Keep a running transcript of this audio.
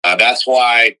That's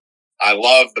why I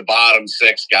love the bottom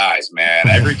six guys, man.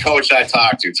 Every coach I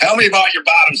talk to, tell me about your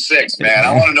bottom six, man.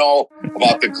 I want to know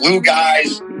about the glue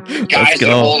guys, the guys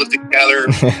that hold it together.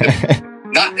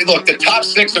 Look, the top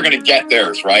six are going to get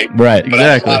theirs, right? Right, but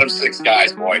exactly. Bottom six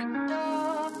guys, boy.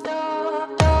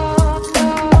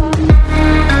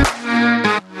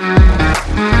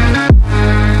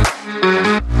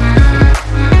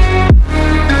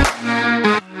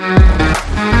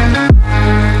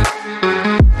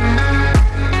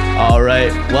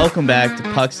 Welcome back to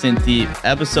Pucks in Deep,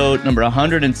 episode number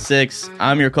 106.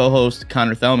 I'm your co-host,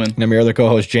 Connor Thelman. And I'm your other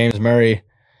co-host, James Murray.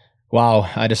 Wow,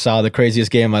 I just saw the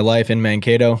craziest game of my life in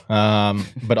Mankato.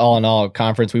 But all in all,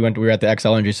 conference, we were at the XL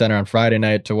Energy Center on Friday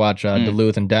night to watch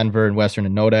Duluth and Denver and Western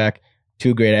and Nodak.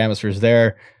 Two great atmospheres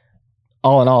there.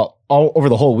 All in all over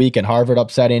the whole weekend, Harvard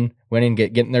upsetting, winning,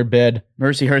 getting their bid.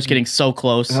 Mercyhurst getting so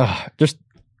close. Just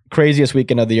craziest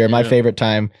weekend of the year. My favorite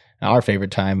time. Our favorite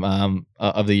time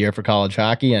of the year for college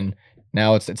hockey, and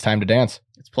now it's time to dance.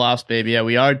 It's playoffs, baby. Yeah,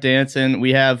 we are dancing.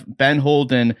 We have Ben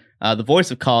Holden, the voice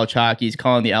of college hockey. He's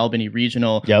calling the Albany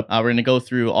Regional. Yep. We're going to go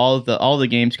through all the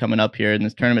games coming up here, and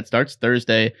this tournament starts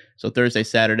Thursday. So Thursday,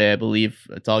 Saturday, I believe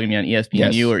it's all going to be on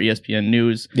ESPNU or ESPN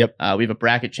News. Yep. We have a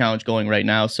bracket challenge going right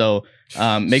now. So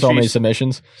many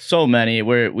submissions. So many.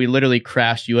 We literally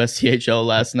crashed USCHO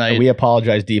last night. We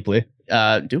apologize deeply.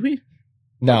 Do we?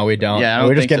 No, we don't. Yeah,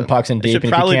 we're just getting pucks in deep, and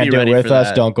if you can't do it with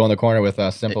us, don't go in the corner with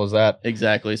us. Simple as that.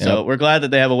 Exactly. So we're glad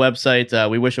that they have a website.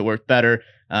 We wish it worked better.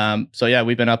 So yeah,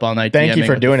 we've been up all night. Thank you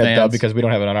for doing it though, because we don't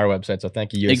have it on our website. So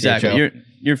thank you, USCHO. Exactly.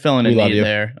 You're filling a need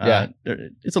there. Yeah.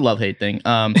 It's a love-hate thing.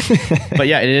 But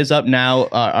yeah, it is up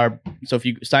now. So if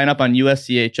you sign up on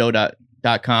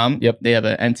USCHO.com, they have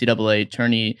an NCAA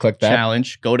tourney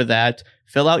challenge. Go to that.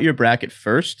 Fill out your bracket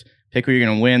first. Pick who you're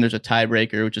going to win. There's a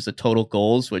tiebreaker, which is the total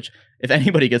goals, which if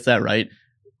anybody gets that right,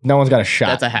 no one's got a shot.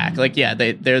 That's a hack. Like, yeah,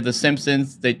 they're the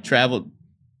Simpsons. They traveled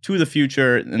to the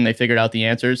future and they figured out the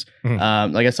answers.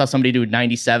 Mm-hmm. Like I saw somebody do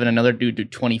 97, another dude do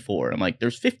 24. I'm like,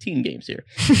 there's 15 games here.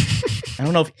 I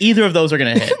don't know if either of those are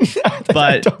going to hit.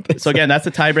 But so again, that's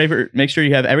the tiebreaker. Make sure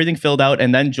you have everything filled out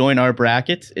and then join our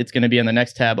bracket. It's going to be on the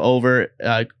next tab over.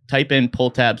 Type in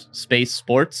pull tab space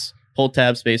sports. Pull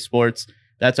tab space sports.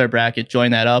 That's our bracket. Join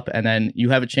that up, and then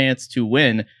you have a chance to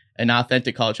win an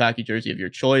authentic college hockey jersey of your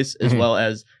choice, as well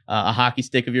as a hockey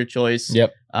stick of your choice.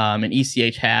 Yep. An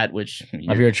ECH hat, which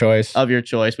of your choice.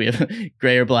 We have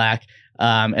gray or black,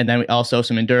 and then we also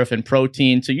some Endorphin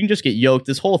protein. So you can just get yoked.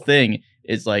 This whole thing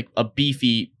is like a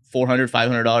beefy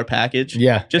 $400-$500 package.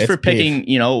 Yeah, just for picking.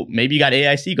 Beef. Maybe you got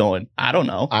AIC going. I don't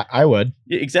know. I would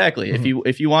exactly. Mm-hmm.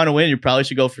 If you want to win, you probably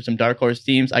should go for some dark horse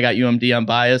teams. I got UMD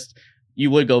unbiased. You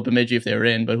would go Bemidji if they were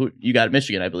in, but you got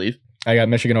Michigan, I believe. I got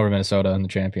Michigan over Minnesota in the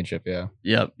championship, yeah.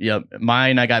 Yep.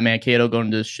 Mine, I got Mankato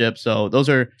going to the ship, so those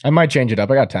are... I might change it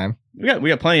up. I got time. We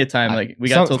got plenty of time. We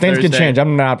got till things Thursday. Can change.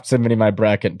 I'm not submitting my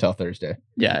bracket until Thursday.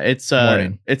 Yeah, it's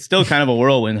still kind of a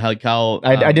whirlwind.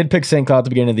 I did pick St. Cloud at the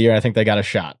beginning of the year. I think they got a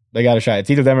shot. It's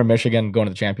either them or Michigan going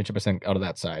to the championship. I think out of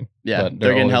that side. Yeah,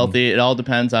 they're getting healthy. It all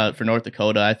depends on for North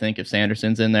Dakota. I think if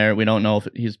Sanderson's in there, we don't know if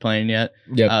he's playing yet.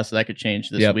 Yep. So that could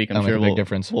change this week. I'm sure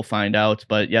we'll find out.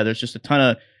 But yeah, there's just a ton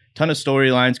of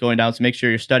storylines going down. So make sure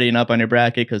you're studying up on your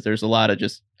bracket because there's a lot of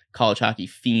just college hockey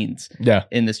fiends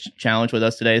in this challenge with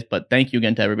us today. But thank you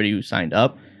again to everybody who signed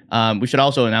up. We should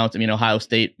also announce, Ohio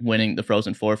State winning the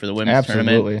Frozen Four for the women's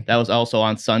tournament. That was also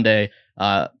on Sunday.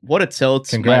 What a tilt.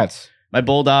 Congrats. My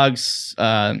Bulldogs,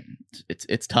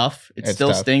 it's tough. It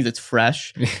still stings. It's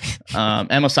fresh.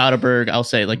 Emma Soderberg, I'll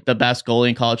say, like the best goalie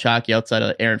in college hockey outside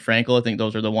of Aaron Frankel. I think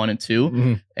those are the 1 and 2.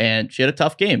 Mm-hmm. And she had a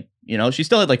tough game. She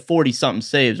still had like 40-something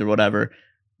saves or whatever.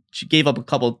 She gave up a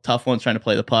couple tough ones trying to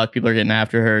play the puck. People are getting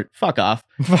after her. Fuck off.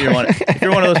 If you're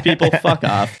one of those people, fuck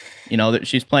off. That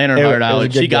she's playing her heart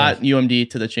out. She got UMD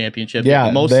to the championship. Yeah,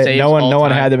 most saves no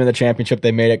one had them in the championship.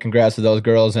 They made it. Congrats to those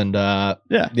girls. And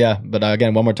yeah. But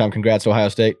again, one more time, congrats to Ohio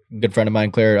State. Good friend of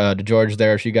mine, Claire DeGeorge,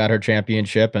 there. She got her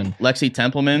championship. And Lexi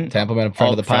Templeman in front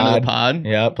of the pod.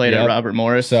 Yeah, played at Robert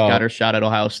Morris. Got her shot at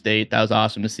Ohio State. That was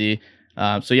awesome to see.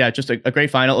 So yeah, just a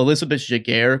great final. Elizabeth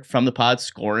Jaguar from the pod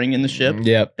scoring in the ship.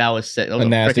 Yep, that was sick. That was a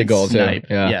nasty goal snipe.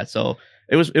 Too. Yeah. So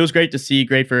it was great to see.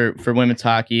 Great for women's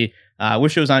hockey. I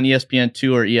wish it was on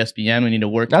ESPN2 or ESPN. We need to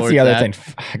work. That's the other thing.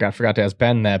 I forgot to ask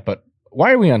Ben that. But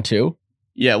why are we on 2?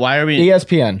 Yeah, why are we?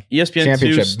 ESPN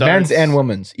championship, men's and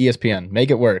women's. ESPN,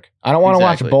 make it work. I don't want to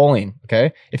watch bowling.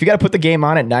 Okay, if you got to put the game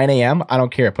on at 9 a.m., I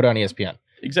don't care. Put it on ESPN.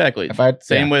 Exactly.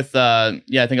 Same with I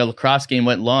think a lacrosse game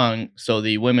went long, so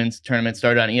the women's tournament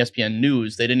started on ESPN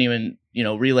News. They didn't even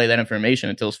relay that information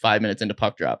until it was 5 minutes into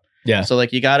puck drop. Yeah. So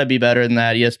you got to be better than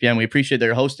that. ESPN, we appreciate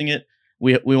they're hosting it.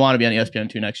 we want to be on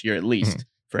ESPN2 next year at least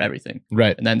for everything.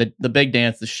 Right. And then the big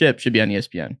dance, the ship should be on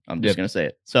ESPN. I'm just going to say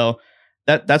it. So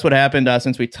that's what happened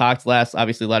since we talked last.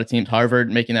 Obviously, a lot of teams,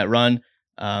 Harvard making that run.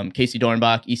 Casey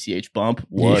Dornbach, ECH bump.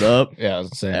 What up? Yeah, I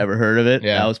was saying. Ever heard of it?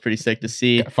 Yeah. That was pretty sick to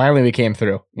see. Finally, we came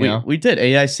through. We did.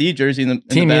 AIC jersey in the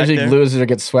team back usually there. loses or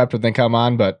gets swept when they come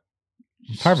on, but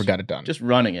Harvard got it done. Just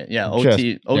running it. Yeah.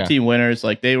 OT winners.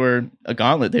 Like they were a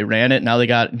gauntlet. They ran it. Now they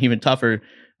got an even tougher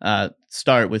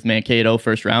start with Mankato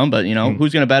first round. But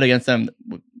who's going to bet against them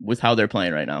with how they're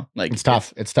playing right now? Like it's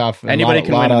tough. It's tough. Anybody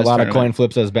can win. A lot of coin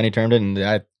flips, as Benny termed it, and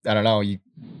I don't know. I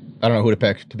don't know who to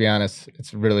pick. To be honest,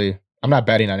 it's really. I'm not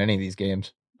betting on any of these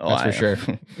games. That's for sure.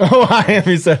 I am.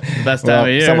 He said, best time of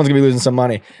year. Someone's gonna be losing some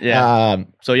money. Yeah.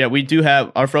 So we do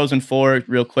have our Frozen Four.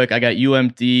 Real quick, I got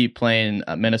UMD playing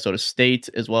Minnesota State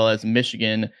as well as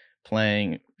Michigan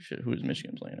playing. Who's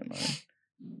Michigan playing in mine?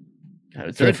 God,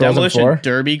 is there a demolition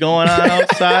derby going on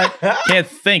outside? Can't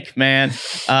think, man.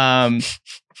 I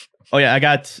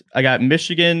got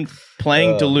Michigan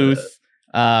playing Duluth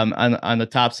on the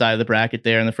top side of the bracket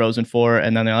there in the Frozen Four,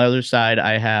 and then the other side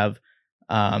I have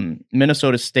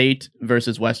Minnesota State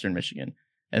versus Western Michigan,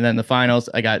 and then the finals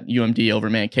I got UMD over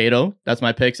Mankato. That's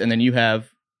my picks, and then you have.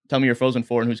 Tell me your Frozen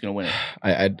Four and who's going to win it.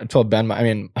 I told Ben.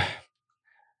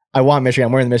 I want Michigan.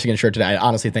 I'm wearing the Michigan shirt today. I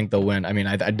honestly think they'll win.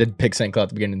 I did pick St. Cloud at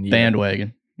the beginning of the year.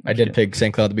 Bandwagon. I did pick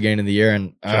St. Cloud at the beginning of the year,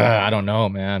 and I don't know,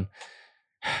 man.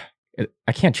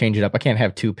 I can't change it up. I can't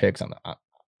have two picks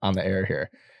on the air here.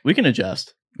 We can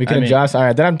adjust. We can adjust. All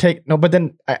right, then I'm taking but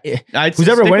then who's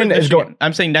ever winning is going.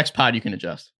 I'm saying next pod you can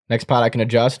adjust. Next pod I can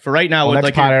adjust. For right now, with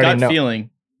like your gut feeling.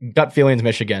 Gut feeling's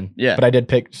Michigan. Yeah. But I did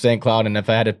pick St. Cloud, and if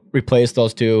I had to replace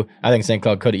those two, I think St.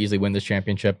 Cloud could easily win this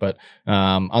championship. But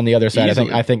on the other side,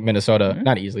 I think Minnesota,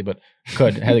 not easily, but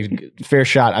could have a fair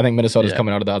shot. I think Minnesota's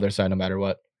coming out of the other side no matter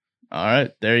what. All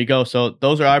right, there you go. So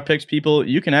those are our picks, people.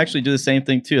 You can actually do the same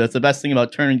thing too. That's the best thing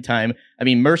about Turning Time. I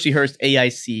mean, Mercyhurst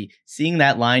AIC, seeing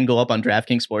that line go up on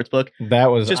DraftKings Sportsbook, that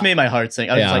was just made my heart sing.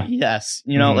 I was just like, yes,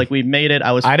 like we made it.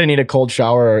 I didn't need a cold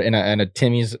shower and a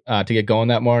Timmy's to get going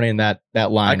that morning. That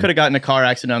line, I could have gotten a car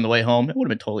accident on the way home. It would have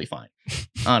been totally fine.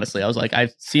 Honestly, I was like,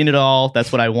 I've seen it all.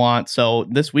 That's what I want. So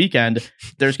this weekend,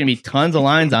 there's going to be tons of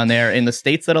lines on there in the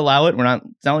states that allow it. We're not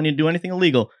telling you to do anything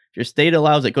illegal. If your state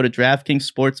allows it, go to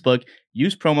DraftKings Sportsbook,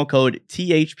 use promo code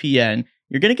THPN.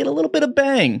 You're going to get a little bit of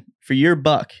bang for your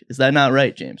buck. Is that not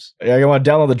right, James? Yeah, you want to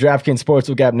download the DraftKings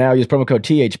Sportsbook app now. Use promo code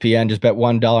THPN. Just bet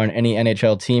 $1 on any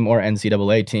NHL team or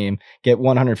NCAA team. Get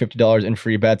 $150 in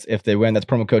free bets if they win. That's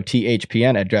promo code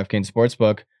THPN at DraftKings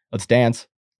Sportsbook. Let's dance.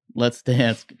 Let's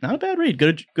dance. Not a bad read.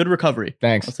 Good recovery.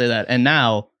 Thanks. I'll say that. And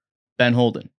now, Ben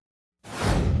Holden.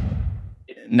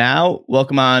 Now,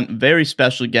 welcome on very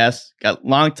special guest. Got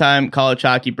longtime college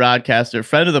hockey broadcaster,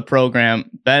 friend of the program,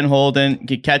 Ben Holden. You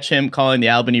can catch him calling the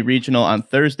Albany Regional on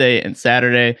Thursday and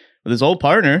Saturday with his old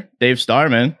partner, Dave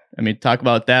Starman. I mean, talk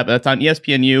about that, but that's on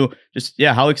ESPNU. Just,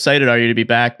 how excited are you to be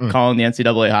back calling the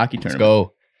NCAA hockey tournament? Let's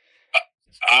go.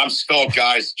 I'm stoked,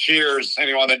 guys. Cheers.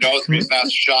 Anyone that knows me is not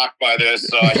shocked by this,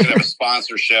 so I should have a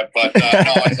sponsorship. But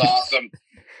no, it's awesome.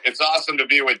 It's awesome to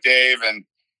be with Dave. And,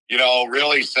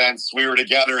 really since we were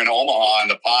together in Omaha in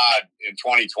the pod in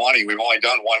 2020, we've only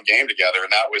done one game together,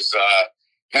 and that was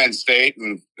Penn State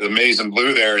and the Maize and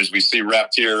Blue there, as we see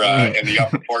repped here in the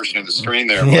upper portion of the screen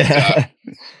there. But,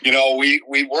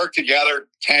 we worked together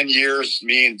 10 years,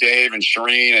 me and Dave and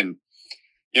Shireen, and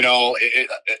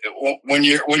when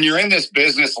you're in this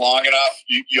business long enough,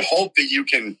 you hope that you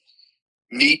can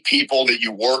meet people that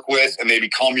you work with and they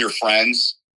become your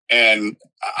friends. And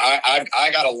I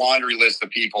got a laundry list of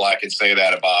people I could say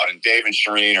that about. And Dave and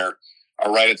Shireen are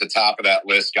right at the top of that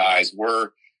list, guys. We're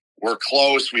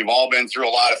close. We've all been through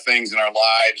a lot of things in our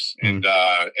lives, and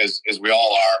as we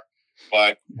all are.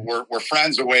 But we're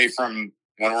friends away from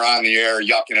when we're on the air,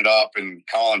 yucking it up and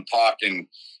calling puck and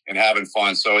having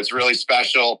fun. So it's really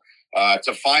special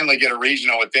to finally get a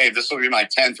regional with Dave. This will be my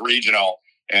 10th regional,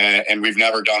 and we've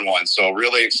never done one. So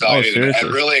really excited.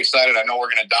 And really excited. I know we're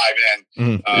going to dive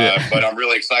in, but I'm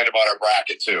really excited about our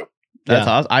bracket too. That's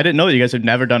awesome. I didn't know that you guys had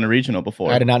never done a regional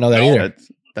before. I did not know that either.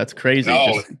 That's crazy.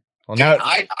 No.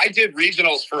 I did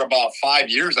regionals for about 5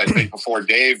 years, I think, before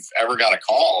Dave ever got a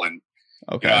call. And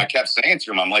I kept saying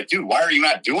to him, I'm like, dude, why are you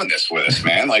not doing this with us,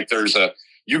 man? Like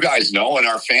you guys know, and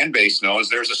our fan base knows,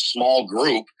 there's a small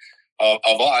group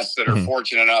of us that are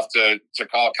fortunate enough to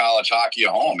call college hockey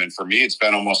a home. And for me, it's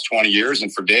been almost 20 years,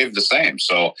 and for Dave, the same.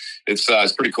 So it's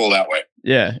pretty cool that way.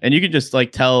 Yeah, and you could just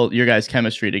like tell your guys'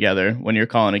 chemistry together when you're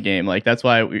calling a game. Like that's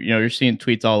why you're seeing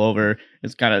tweets all over.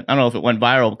 It's kind of, I don't know if it went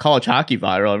viral, college hockey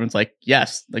viral. Everyone's like,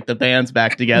 yes, like the band's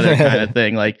back together kind of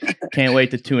thing. Like, can't wait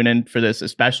to tune in for this,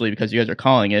 especially because you guys are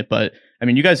calling it. But I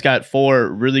mean, you guys got 4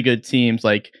 really good teams.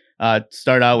 Like,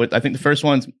 start out with, I think the first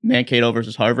one's Mankato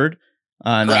versus Harvard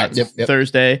on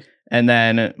Thursday. And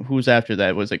then who's after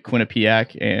that? Was it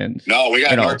Quinnipiac and no? We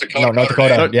got North Dakota. North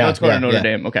Dakota. North Dakota, Notre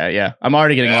Dame. Okay, yeah. I'm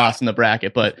already getting lost in the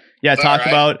bracket, but talk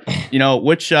about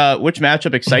which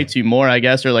matchup excites you more, I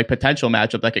guess, or like potential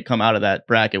matchup that could come out of that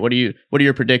bracket. What are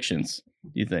your predictions,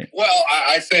 do you think? Well,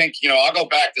 I think I'll go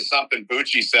back to something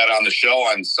Bucci said on the show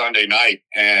on Sunday night,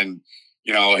 and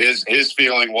his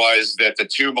feeling was that the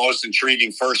 2 most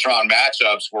intriguing first round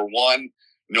matchups were 1,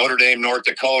 Notre Dame, North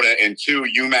Dakota, and 2,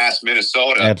 UMass,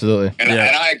 Minnesota. Absolutely. And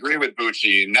I agree with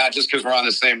Bucci, not just because we're on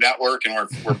the same network and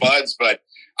we're buds, but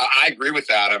I agree with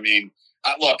that. I mean,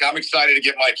 look, I'm excited to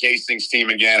get Mike Hastings' team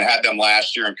again. Had them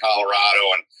last year in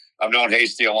Colorado, and I've known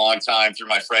Hasty a long time through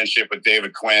my friendship with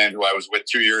David Quinn, who I was with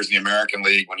 2 years in the American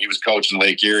League. When he was coaching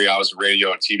Lake Erie, I was a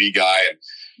radio and TV guy,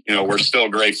 and we're still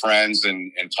great friends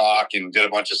and talk and did a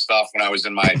bunch of stuff when I was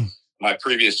in my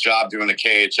previous job doing the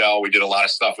KHL. We did a lot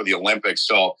of stuff with the Olympics.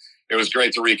 So it was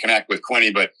great to reconnect with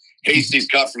Quinny, but Hasty's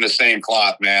cut from the same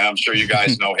cloth, man. I'm sure you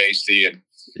guys know Hasty and,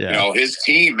 his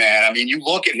team, man. I mean, you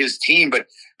look at his team, but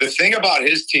the thing about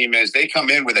his team is they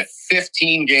come in with a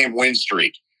 15-game win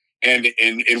streak. And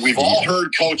we've all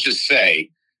heard coaches say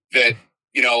that,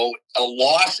 a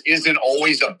loss isn't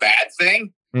always a bad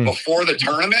thing before the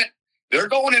tournament. They're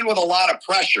going in with a lot of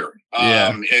pressure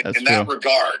in that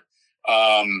regard.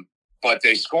 But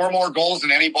they score more goals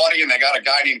than anybody, and they got a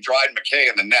guy named Dryden McKay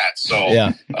in the net. So,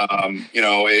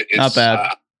 it's not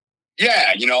bad.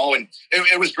 And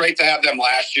it was great to have them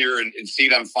last year and see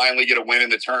them finally get a win in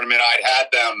the tournament. I'd had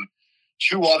them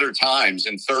 2 other times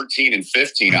in 13 and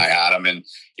 15. I had them, and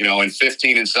in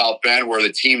 15 in South Bend, where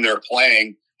the team they're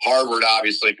playing, Harvard,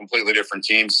 obviously a completely different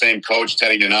team, same coach,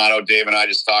 Teddy Donato. Dave and I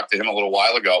just talked to him a little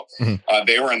while ago.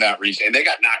 They were in that region, and they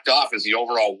got knocked off as the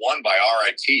overall 1 by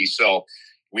RIT. So.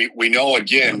 We know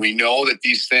that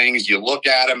these things, you look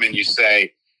at them and you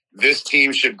say, this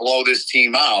team should blow this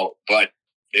team out, but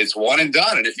it's one and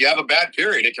done. And if you have a bad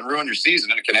period, it can ruin your season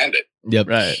and it can end it. Yep.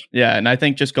 Right. Yeah. And I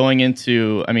think just going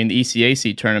into, the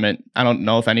ECAC tournament, I don't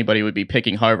know if anybody would be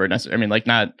picking Harvard.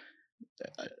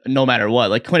 No matter what.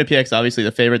 Like Quinnipiac's obviously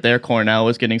the favorite there. Cornell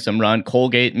was getting some run.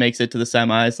 Colgate makes it to the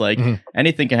semis. Like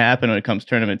anything can happen when it comes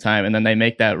tournament time. And then they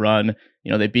make that run.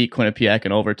 They beat Quinnipiac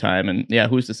in overtime. And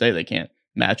who's to say they can't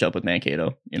match up with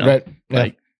Mankato, Right.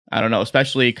 Like, I don't know,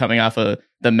 especially coming off of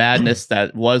the madness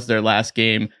that was their last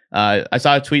game. I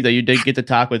saw a tweet that you did get to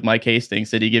talk with Mike Hastings.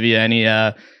 Did he give you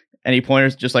any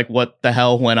pointers, just like what the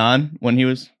hell went on when he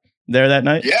was there that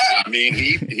night? Yeah. I mean,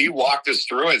 he walked us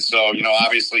through it. So,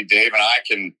 obviously Dave and I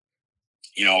can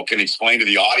explain to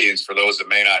the audience for those that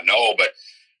may not know, but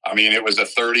I mean, it was a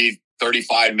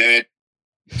 35 minute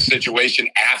situation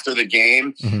after the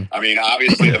game. I mean,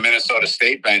 obviously the Minnesota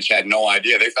State bench had no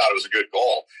idea. They thought it was a good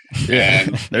goal. Yeah,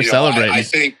 and they're celebrating. I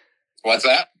think, what's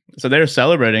that? So they're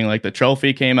celebrating, like the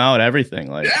trophy came out, everything.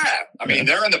 Like, I mean,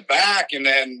 they're in the back, and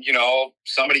then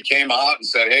somebody came out and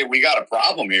said, "Hey, we got a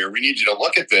problem here. We need you to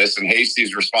look at this." And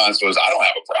Hasty's response was, "I don't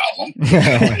have a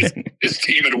problem." His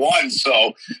team had won,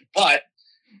 so but.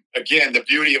 Again, the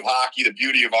beauty of hockey, the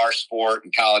beauty of our sport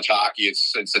and college hockey,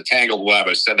 it's a tangled web.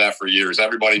 I've said that for years.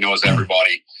 Everybody knows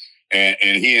everybody. And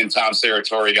he and Tom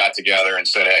Serratori got together and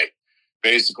said, hey,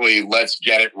 basically, let's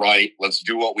get it right. Let's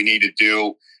do what we need to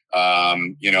do.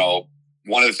 One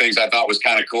of the things I thought was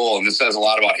kind of cool, and this says a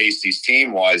lot about Hasty's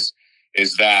team,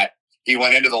 is that he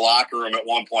went into the locker room at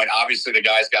one point. Obviously, the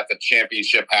guys got the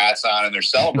championship hats on and they're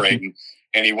celebrating.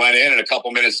 And he went in, and a couple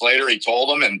minutes later, he told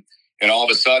them, and all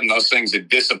of a sudden, those things had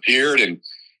disappeared.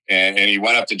 And he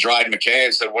went up to Dryden McKay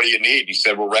and said, what do you need? He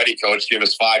said, we're ready, coach. Give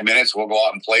us 5 minutes. We'll go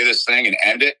out and play this thing and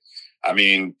end it. I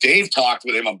mean, Dave talked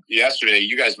with him yesterday.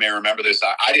 You guys may remember this.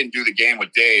 I didn't do the game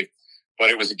with Dave,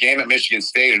 but it was a game at Michigan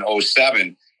State in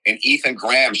 2007. And Ethan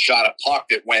Graham shot a puck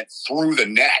that went through the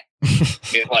net.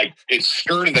 It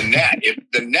skirted the net.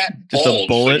 The net just bulged, a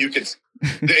bullet. so you could.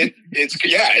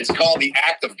 It's called the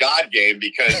Act of God game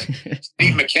because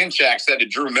Steve McKinchak said to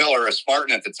Drew Miller, a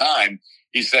Spartan at the time,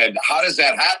 he said, how does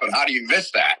that happen? How do you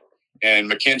miss that? And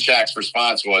McKinchak's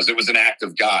response was, it was an act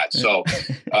of God. So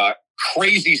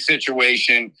crazy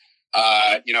situation.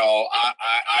 I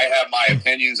have my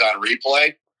opinions on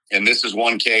replay, and this is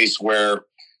one case where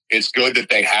it's good that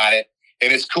they had it.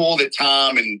 And it's cool that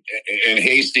Tom and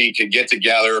Hasty could get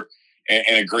together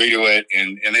and agree to it.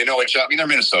 And they know each other. I mean, they're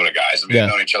Minnesota guys. I mean, they've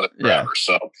known each other forever.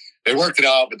 So they worked it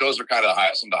out, but those were kind of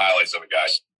some of the highlights of it,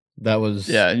 guys. That was...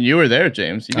 Yeah, and you were there,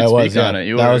 James. You could speak on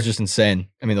it. That was just insane.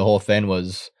 I mean, the whole thing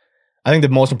was... I think the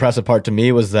most impressive part to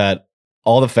me was that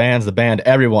all the fans, the band,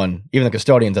 everyone, even the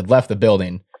custodians had left the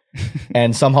building.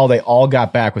 And somehow they all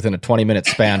got back within a 20-minute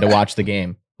span to watch the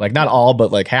game. Like, not all,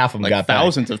 but like half of them got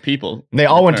thousands back. of people. And they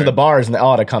all went to the bars and they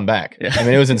all had to come back. Yeah. I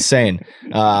mean, it was insane.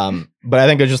 But I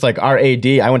think it was just like our AD,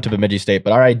 I went to Bemidji State,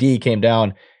 but our AD came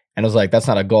down and was like, that's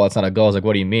not a goal. That's not a goal. I was like,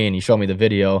 what do you mean? He showed me the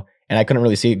video and I couldn't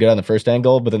really see it good on the first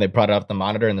angle, but then they brought it up the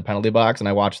monitor in the penalty box and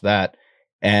I watched that.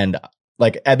 And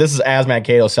like, this is as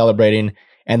Mankato celebrating,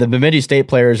 and the Bemidji State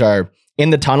players are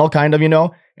in the tunnel kind of, you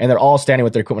know, and they're all standing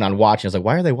with their equipment on watching. I was like,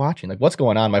 why are they watching? Like, what's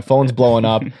going on? My phone's blowing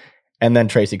up. And then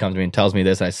Tracy comes to me and tells me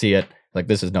this, and I see it. Like,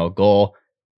 this is no goal.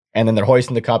 And then they're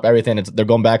hoisting the cup, everything. They're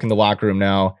going back in the locker room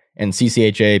now, and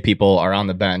CCHA people are on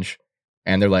the bench,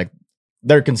 and they're like,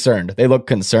 they're concerned. They look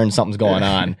concerned something's going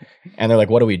on. And they're like,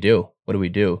 what do we do? What do we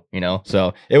do? You know?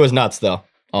 So it was nuts, though.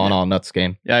 All in all, nuts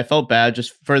game. Yeah, I felt bad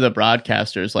just for the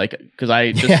broadcasters, like, because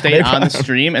I just stayed on the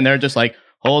stream, and they're just like,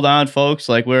 hold on, folks.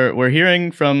 Like, we're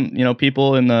hearing from, you know,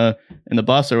 people in the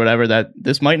bus or whatever that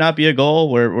this might not be a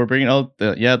goal. We're bringing out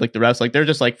the refs. Like, they're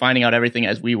just like finding out everything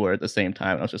as we were at the same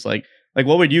time. And I was just like,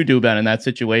 what would you do, Ben, in that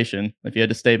situation if you had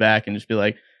to stay back and just be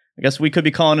like, I guess we could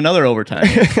be calling another overtime.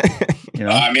 You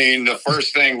know? I mean, the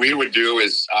first thing we would do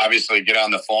is obviously get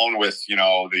on the phone with, you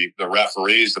know, the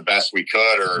referees the best we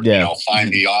could, or you know,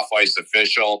 find the off-ice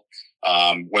official.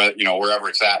 You know, wherever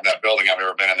it's at in that building. I've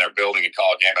never been in their building and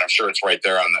call a game, but I'm sure it's right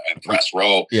there on the press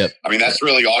row. Yep. I mean, that's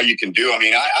really all you can do. I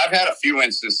mean, I've had a few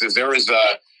instances. There was a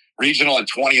regional in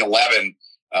 2011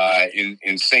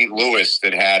 in St. Louis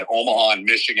that had Omaha and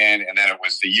Michigan, and then it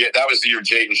was the year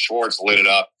Jaden Schwartz lit it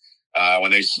up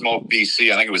when they smoked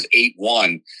BC. I think it was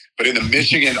 8-1. But in the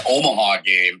Michigan Omaha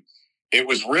game, it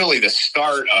was really the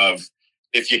start of,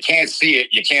 if you can't see it,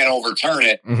 you can't overturn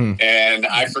it. Mm-hmm. And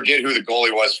I forget who the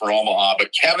goalie was for Omaha,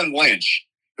 but Kevin Lynch,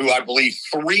 who I believe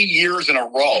 3 years in a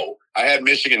row, I had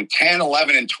Michigan 10,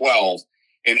 11, and 12.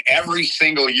 And every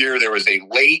single year there was a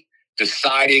late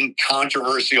deciding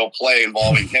controversial play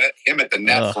involving him at the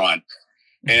net front.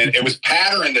 And it was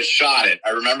Patterson that shot it. I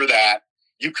remember that.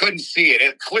 You couldn't see it.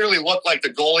 It clearly looked like the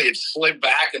goalie had slid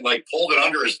back and like pulled it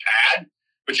under his pad,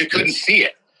 but you couldn't see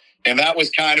it. And that was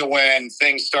kind of when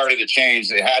things started to change.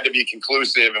 They had to be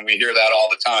conclusive, and we hear that all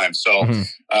the time. So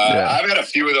I've had a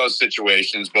few of those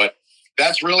situations, but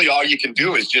that's really all you can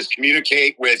do is just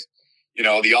communicate with, you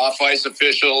know, the off-ice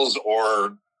officials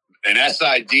or an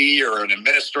SID or an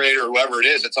administrator, whoever it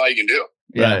is. That's all you can do.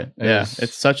 Right. Yeah.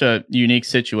 It's such a unique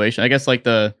situation. I guess like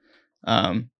the,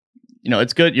 you know,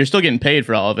 it's good. You're still getting paid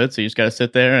for all of it. So you just got to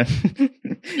sit there and,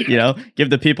 you know,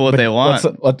 give the people what they want.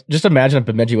 Just imagine if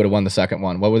Bemidji would have won the second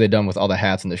one. What would they done with all the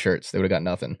hats and the shirts? They would have got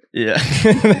nothing. Yeah.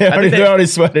 They're already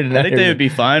sweated. I think they would be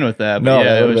fine with that. But no,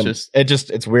 yeah, it was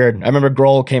it's weird. I remember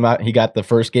Grohl came out. He got the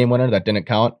first game winner. That didn't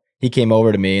count. He came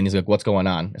over to me and he's like, what's going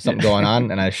on? Is something going on?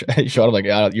 And I showed him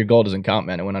like, your goal doesn't count,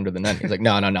 man. It went under the net. He's like,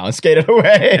 no. I skated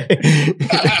away.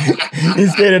 He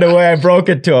skated away. I broke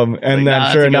it to him. And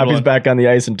then sure enough, he's back on the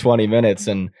ice in 20 minutes.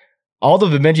 And all the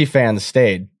Bemidji fans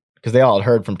stayed because they all had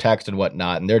heard from text and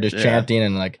whatnot. And they're just chanting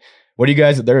and like, what do you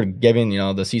guys, they're giving, you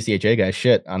know, the CCHA guys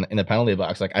shit in the penalty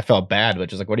box. Like, I felt bad, but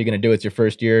just like, what are you going to do? It's your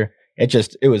first year.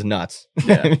 It was nuts.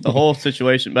 Yeah, the whole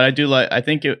situation. But I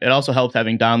think it also helped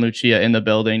having Don Lucia in the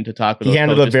building to talk with He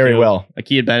handled it very well. Like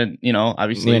he had been, you know,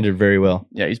 obviously. He handled it very well.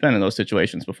 Yeah, he's been in those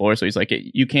situations before. So he's like,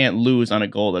 you can't lose on a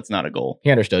goal that's not a goal. He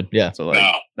understood. Yeah. So like,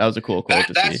 that was a cool quote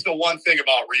to see. That's the one thing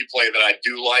about replay that I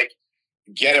do like.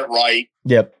 Get it right.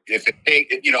 Yep. If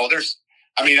you know,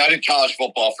 I did college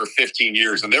football for 15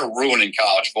 years and they're ruining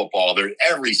college football.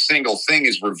 Every single thing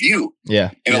is review.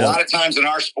 Yeah. And a lot of times in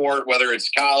our sport, whether it's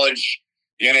college,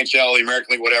 the NHL, the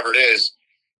American League, whatever it is,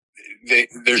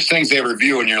 there's things they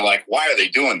review and you're like, why are they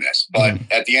doing this? But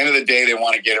at the end of the day, they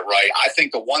want to get it right. I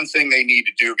think the one thing they need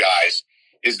to do, guys,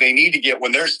 is they need to get,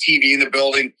 when there's TV in the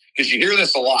building, because you hear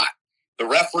this a lot, the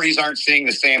referees aren't seeing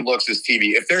the same looks as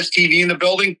TV. If there's TV in the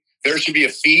building, there should be a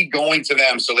feed going to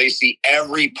them so they see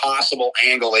every possible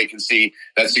angle they can see.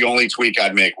 That's the only tweak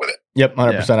I'd make with it. Yep,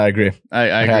 100%. I agree. I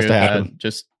agree with that.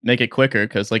 Just make it quicker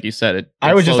because, like you said,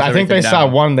 I think they saw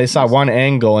one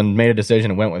angle and made a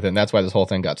decision and went with it. And that's why this whole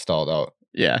thing got stalled out.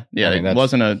 Yeah. It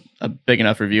wasn't a big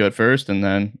enough review at first, and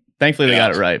then thankfully they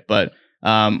got it right. But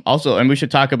also, and we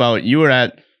should talk about, you were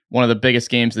at one of the biggest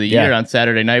games of the year on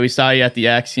Saturday night. We saw you at the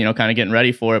X, kind of getting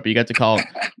ready for it, but you got to call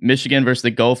Michigan versus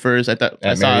the Gophers. I saw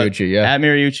at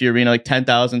Mariucci Arena, like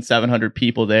 10,700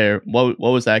 people there. What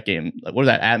was that game? What was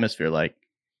that atmosphere like?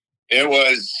 It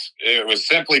was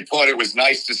simply put, it was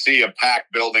nice to see a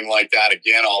packed building like that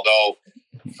again, although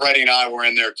Freddie and I were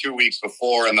in there 2 weeks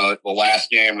before in the last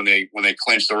game when they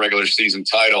clinched the regular season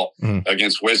title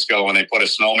against Wisco, and they put a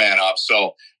snowman up.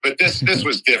 So, but this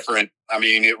was different. I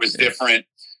mean, it was different.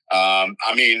 I'm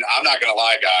not going to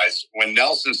lie, guys. When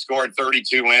Nelson scored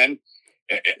 32 in,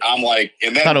 I'm like,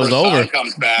 and then Broussard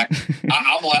comes back.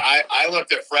 I'm like, I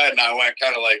looked at Fred and I went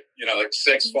kind of like, like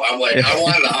 6 4. I'm like, I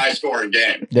wanted a high scoring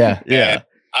game. Yeah. And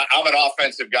I'm an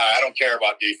offensive guy. I don't care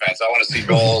about defense. I want to see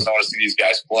goals. I want to see these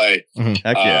guys play.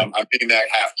 Heck yeah. I'm being that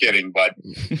half kidding, but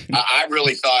I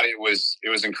really thought it was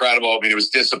incredible. I mean, it was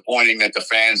disappointing that the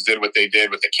fans did what they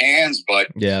did with the cans, but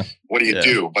what do you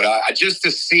do? But I just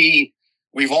to see,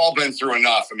 we've all been through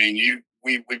enough. I mean,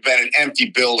 we've been in empty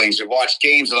buildings. We've watched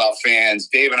games without fans.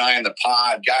 Dave and I in the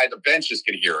pod, the benches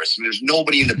could hear us, and there's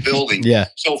nobody in the building.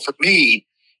 So for me,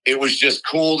 it was just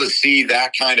cool to see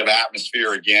that kind of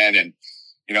atmosphere again. And,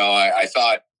 I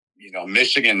thought,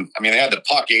 Michigan, I mean, they had the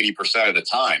puck 80% of the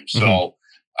time. So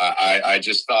I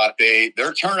just thought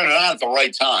they're turning it on at the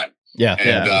right time.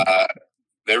 And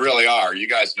they really are. You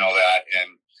guys know that.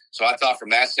 And so I thought from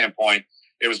that standpoint,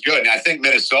 it was good. And I think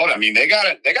Minnesota, I mean, they got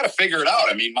to figure it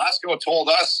out. I mean, Mosko told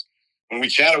us when we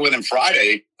chatted with him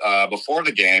Friday before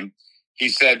the game, he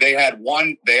said they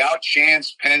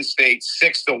outchanced Penn State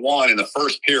 6-1 in the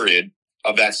first period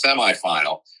of that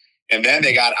semifinal. And then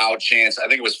they got outchanced, I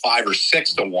think it was 5 or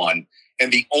 6-1.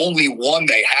 And the only one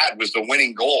they had was the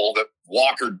winning goal that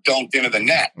Walker dunked into the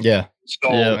net.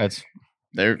 So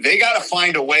they got to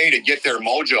find a way to get their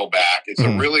mojo back. It's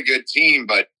a really good team,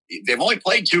 but they've only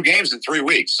played 2 games in 3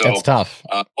 weeks. So it's tough.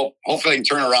 Hopefully they can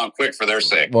turn around quick for their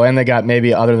sake. Well, and they got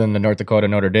maybe, other than the North Dakota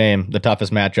Notre Dame, the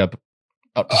toughest matchup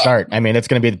to start. I mean, it's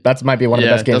going to be, that might be one of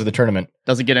the best games of the tournament.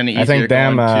 Doesn't get any easier. I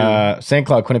think St.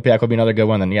 Cloud, Quinnipiac will be another good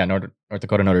one. Then North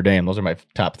Dakota, Notre Dame. Those are my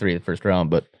top 3 the first round.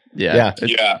 But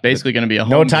it's basically going to be a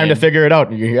home no time game. to figure it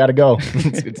out. You got to go.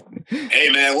 Hey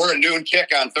man, we're a noon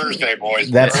kick on Thursday,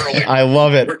 boys. I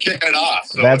love it. We're kicking it off.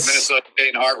 So Minnesota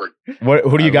State and Harvard.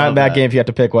 Who do you got in that game if you have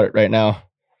to pick what right now?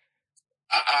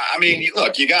 I mean,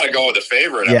 look, you got to go with the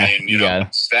favorite. I mean,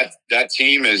 that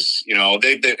team is,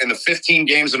 they in the 15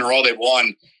 games in a row they've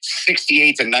won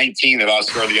 68-19. They've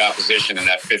outscored the opposition in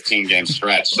that 15 game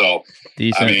stretch. So,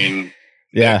 decent. I mean,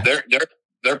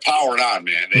 they're powering on,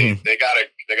 man. They got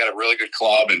a really good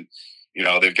club, and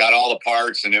they've got all the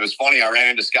parts. And it was funny. I ran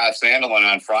into Scott Sandelin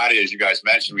on Friday, as you guys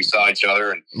mentioned. We saw each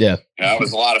other, and it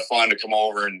was a lot of fun to come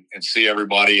over and see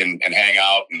everybody and hang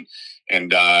out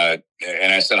and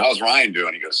I said, "How's Ryan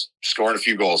doing?" He goes, "Scored a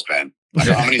few goals, Ben." I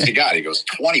go, "How many has he got?" He goes,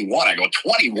 21. I go,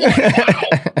 21. Wow.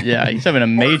 Yeah, he's having a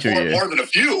major year. More than a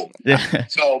few. Yeah.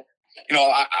 So,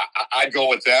 I'd go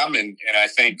with them, and I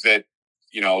think that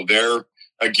they're,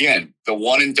 again, the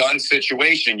one and done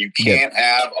situation. You can't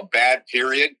have a bad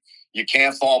period. You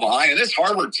can't fall behind. And this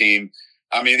Harvard team,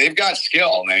 I mean, they've got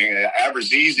skill.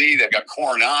 Abrazizi, they've got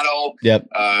Coronado.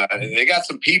 They got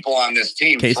some people on this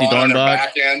team. Casey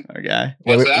Dornbach, our guy.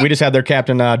 We just had their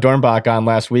captain Dornbach on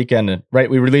last weekend. And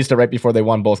we released it right before they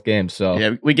won both games.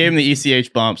 So we gave him the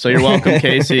ECH bump. So you're welcome,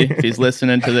 Casey, if he's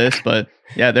listening to this. But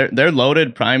they're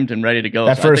loaded, primed, and ready to go.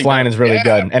 That first line is really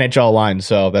good, NHL line.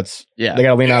 So that's they got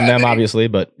to lean on them, obviously.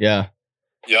 But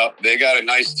Yep, they got a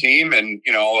nice team, and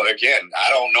again, I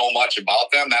don't know much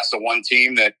about them. That's the one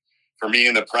team that, for me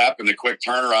in the prep and the quick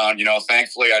turnaround,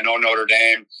 thankfully I know Notre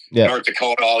Dame, North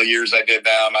Dakota, all the years I did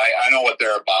them. I know what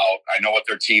they're about. I know what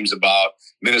their team's about.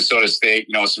 Minnesota State,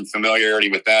 some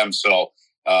familiarity with them. So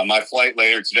my flight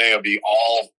later today will be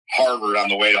all Harvard on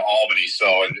the way to Albany.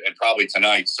 So, and probably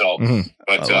tonight. So,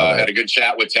 but had a good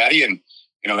chat with Teddy, and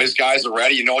his guys are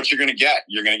ready. You know what you're going to get.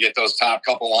 You're going to get those top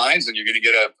couple lines, and you're going to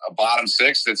get a bottom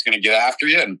 6 that's going to get after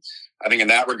you. And I think in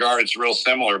that regard, it's real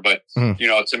similar. But,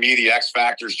 to me, the X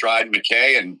factor is Dryden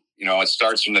McKay, and, it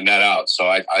starts from the net out. So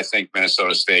I think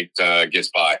Minnesota State gets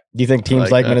by. Do you think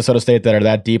teams like Minnesota State that are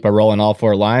that deep are rolling all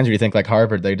 4 lines, or do you think like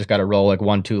Harvard, they just got to roll like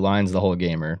 1-2 lines the whole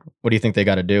game? Or what do you think they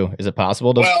got to do? Is it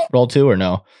possible to roll 2 or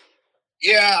no?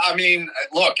 Yeah, I mean,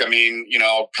 look, coming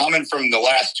from the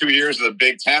last 2 years of the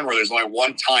Big Ten where there's only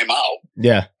one timeout.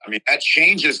 Yeah. I mean, that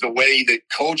changes the way that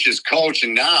coaches coach.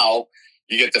 And now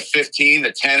you get the 15,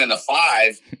 the 10, and the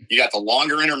 5. You got the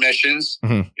longer intermissions.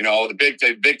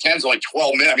 The Big Ten's only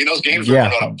 12 minutes. I mean, those games are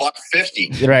about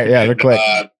 $1.50. Right, yeah, they're quick.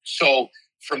 So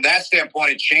from that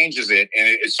standpoint, it changes it. And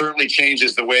it certainly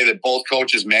changes the way that both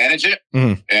coaches manage it.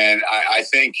 And I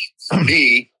think, for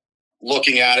me,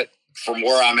 looking at it from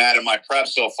where I'm at in my prep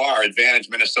so far, advantage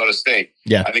Minnesota State.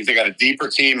 Yeah. I think they got a deeper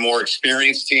team, more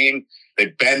experienced team.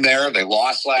 They've been there. They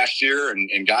lost last year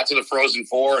and got to the Frozen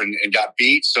Four and got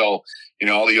beat. So,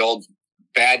 the old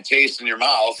bad taste in your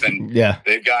mouth. And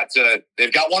they've got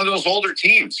one of those older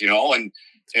teams, and on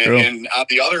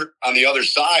the other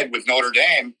side with Notre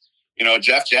Dame,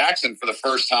 Jeff Jackson for the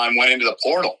first time went into the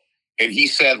portal and he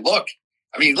said, look,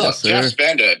 Jeff's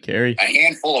been to a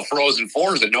handful of Frozen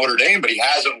Fours at Notre Dame, but he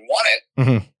hasn't won it.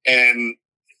 Mm-hmm. And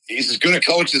he's as good a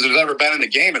coach as there's ever been in the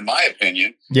game, in my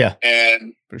opinion. Yeah.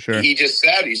 And for sure. He just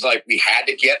said, he's like, we had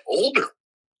to get older.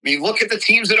 Look at the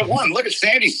teams that have won. Look at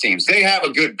Sandy's teams. They have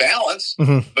a good balance,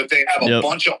 but they have a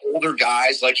bunch of older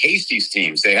guys like Hasty's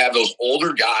teams. They have those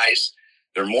older guys.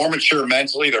 They're more mature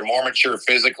mentally. They're more mature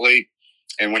physically.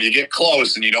 And when you get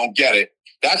close and you don't get it,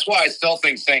 that's why I still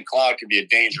think St. Cloud could be a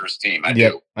dangerous team. I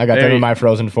do. I got them in my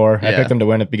Frozen Four. I picked them to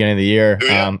win at the beginning of the year.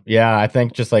 I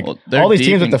think just like all these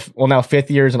teams with now fifth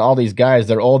years and all these guys,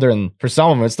 they're older, and for some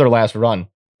of them, it's their last run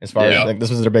as far as this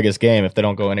was their biggest game if they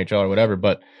don't go NHL or whatever.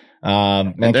 But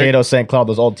Mankato, St. Cloud,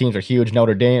 those old teams are huge.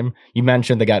 Notre Dame, you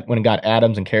mentioned they got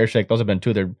Adams and Karashik. Those have been two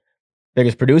of their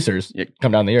biggest producers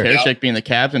come down the year. Karashik being the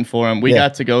captain for them. We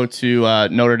got to go to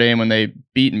Notre Dame when they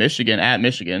beat Michigan at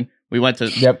Michigan. We went to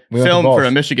film for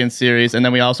a Michigan series, and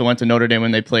then we also went to Notre Dame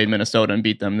when they played Minnesota and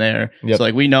beat them there. So,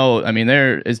 we know,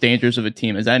 they're as dangerous of a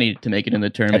team as any to make it in the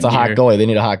tournament. It's a hot goalie. They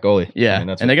need a hot goalie. Yeah,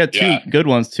 and they got two good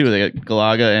ones, too. They got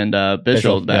Galaga and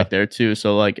Bischel back there, too.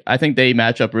 So, I think they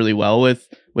match up really well with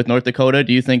North Dakota.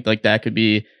 Do you think, that could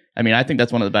be... I think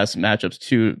that's one of the best matchups,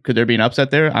 too. Could there be an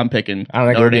upset there? I'm picking I don't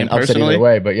think Notre Dame Dame personally. Either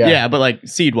way, but Yeah, but,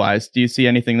 seed-wise, do you see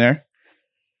anything there?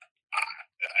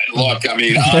 Look,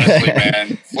 honestly,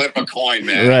 man, flip a coin,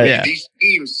 man. Right. These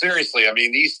teams, seriously,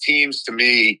 these teams to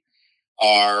me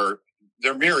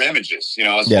they're mirror images.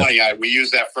 It's funny. We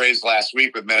used that phrase last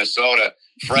week with Minnesota.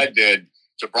 Fred did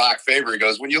to Brock Faber. He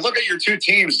goes, when you look at your two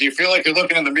teams, do you feel like you're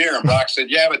looking in the mirror? And Brock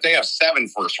said, yeah, but they have 7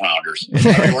 first rounders.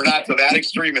 We're not to that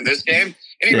extreme in this game.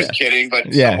 And he was kidding,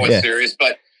 but somewhat serious.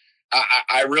 But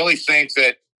I really think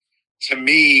that, to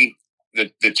me,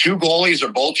 the two goalies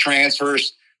are both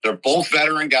transfers. They're both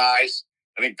veteran guys.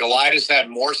 I think Golitis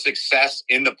had more success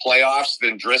in the playoffs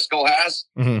than Driscoll has.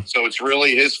 Mm-hmm. So it's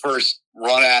really his first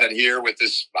run at it here with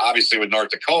this, obviously with North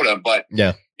Dakota. But,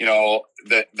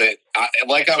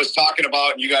 like I was talking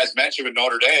about, and you guys mentioned with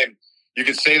Notre Dame, you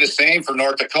could say the same for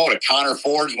North Dakota. Connor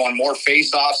Ford's won more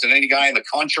faceoffs than any guy in the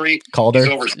country. Calder. He's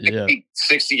over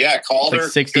 60 Calder.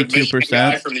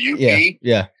 62% from the UP.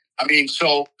 Yeah.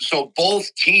 So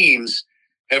both teams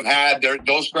have had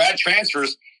those grad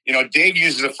transfers. Dave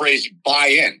uses the phrase buy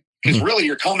in, because really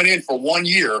you're coming in for 1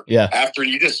 year after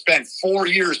you just spent 4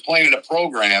 years playing in a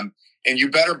program, and you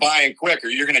better buy in quick or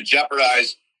you're going to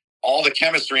jeopardize all the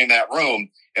chemistry in that room.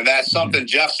 And that's something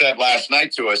Jeff said last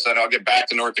night to us, and I'll get back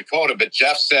to North Dakota, but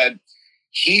Jeff said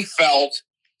he felt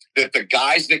that the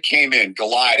guys that came in,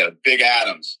 Galida, Big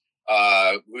Adams,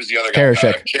 who's the other guy?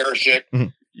 Karashik.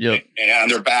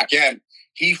 And their back end,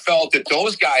 he felt that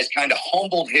those guys kind of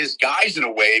humbled his guys in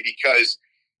a way, because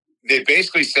they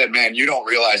basically said, man, you don't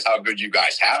realize how good you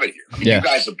guys have it here. You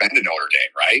guys have been to Notre Dame,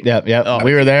 right? Yeah.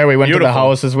 We were there. We went to the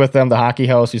houses with them, the hockey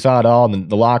house. You saw it all, and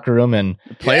the locker room. And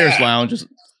the players' lounge is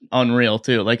unreal,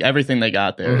 too. Everything they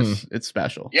got there is it's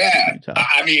special. Yeah. And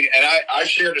I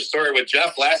shared a story with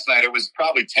Jeff last night. It was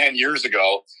probably 10 years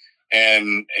ago.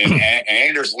 And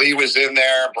Anders Lee was in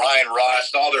there, Brian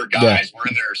Rust, all their guys were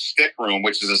in their stick room,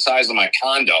 which is the size of my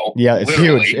condo. Yeah, it's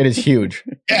huge. It is huge.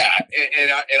 Yeah,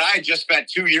 and I had just spent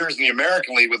 2 years in the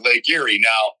American League with Lake Erie.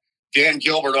 Now, Dan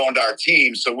Gilbert owned our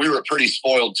team, so we were pretty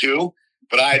spoiled too.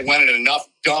 But I had went in enough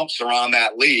dumps around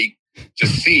that league to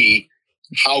see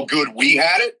how good we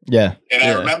had it. Yeah. And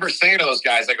I remember saying to those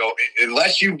guys, I go,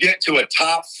 unless you get to a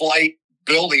top flight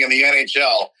building in the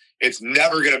NHL, it's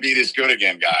never going to be this good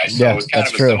again, guys. So it was kind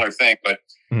of a similar thing, but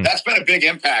that's been a big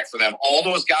impact for them. All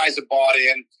those guys have bought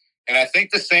in. And I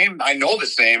think I know the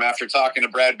same after talking to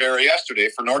Brad Barry yesterday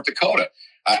for North Dakota.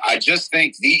 I just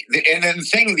think the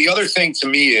other thing to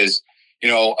me is,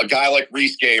 a guy like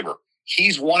Reese Gaber,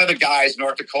 he's one of the guys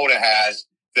North Dakota has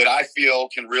that I feel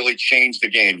can really change the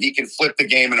game. He can flip the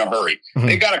game in a hurry. Mm-hmm.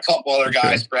 They got a couple other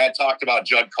guys. Brad talked about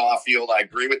Judd Caulfield. I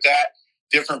agree with that.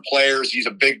 Different players. He's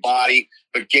a big body,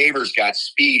 but Gaber's got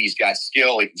speed. He's got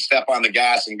skill. He can step on the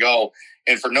gas and go.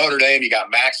 And for Notre Dame, you got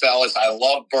Max Ellis. I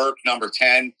love Burke, number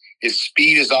 10. His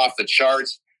speed is off the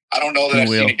charts. I don't know that I've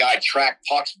seen a guy track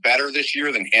pucks better this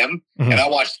year than him. Mm-hmm. And I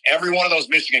watched every one of those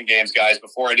Michigan games, guys,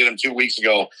 before I did them 2 weeks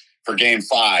ago for Game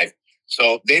 5.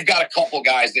 So they've got a couple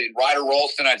guys. Ryder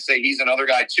Rolston, I'd say he's another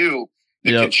guy too.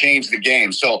 that can change the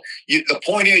game. So the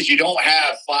point is, you don't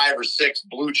have 5 or 6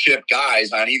 blue chip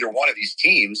guys on either one of these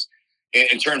teams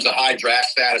in terms of high draft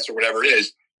status or whatever it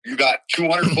is. You got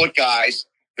 200-foot guys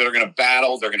that are going to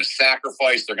battle. They're going to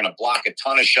sacrifice. They're going to block a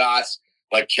ton of shots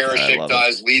like Karashik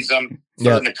does, leads them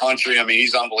third in the country. I mean,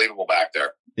 he's unbelievable back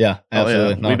there. Yeah,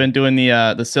 absolutely. No. We've been doing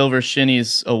the Silver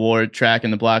Shinnies Award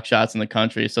tracking the block shots in the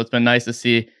country. So it's been nice to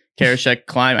see Karashik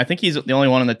climb. I think he's the only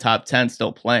one in the top 10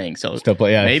 still playing. So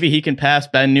maybe he can pass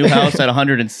Ben Newhouse at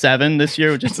 107 this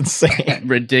year, which is insane,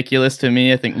 ridiculous to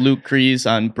me. I think Luke Kreese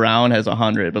on Brown has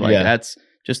 100, but that's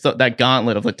just that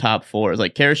gauntlet of the top 4 is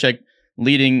like Karashik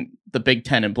leading the Big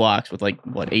Ten in blocks with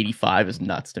 85 is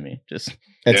nuts to me. Just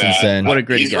it's insane. What a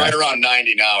great guy. He's right around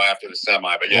 90 now after the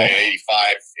semi, but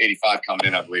 85 coming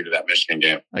in, I believe, to that Michigan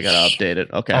game. I gotta update it.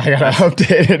 Okay, I gotta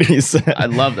update it. He said. I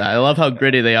love that. I love how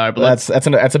gritty they are. But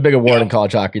that's a big award in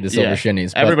college hockey, the Silver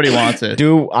Shinnies. Everybody wants it.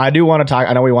 I do want to talk.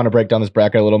 I know we want to break down this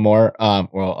bracket a little more.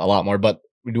 Well, a lot more. But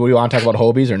do we want to talk about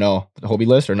Hobies or no? The Hobie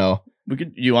list or no? We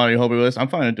could. You want to do Hobie list? I'm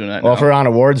fine with doing that. Well, if we're on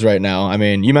awards right now, I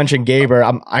mean, you mentioned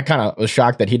Gaber. I kind of was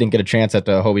shocked that he didn't get a chance at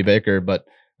the Hobie Baker, but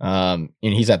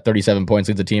he's at 37 points,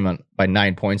 leads the team by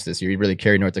 9 points this year. He really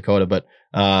carried North Dakota. But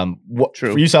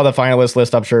True. You saw the finalist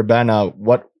list, I'm sure, Ben.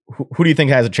 Who do you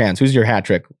think has a chance? Who's your hat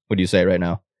trick? Would you say right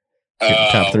now?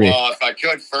 Top 3. Well, if I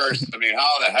could first, I mean,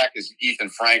 how the heck is Ethan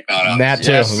Frank not on that this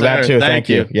too? list? That too. Thank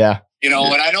you. Yeah. And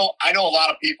I know a lot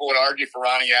of people would argue for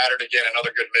Ronnie Adder to get another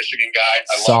good Michigan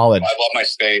guy. Solid. I love my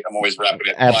state. I'm always repping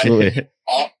it. Absolutely.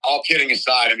 All kidding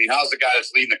aside, I mean, how's the guy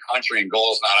that's leading the country in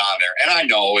goals not on there? And I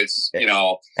know it's,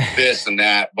 this and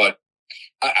that, but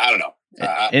I don't know.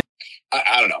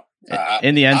 I don't know.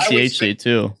 In the NCHC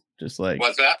too. Just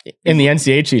what's that? In the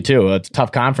NCHC too. It's a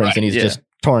tough conference, and he's just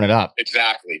torn it up.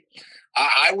 Exactly.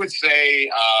 I would say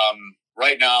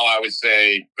right now, I would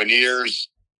say Beniers.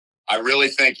 I really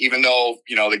think, even though,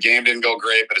 the game didn't go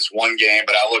great, but it's one game,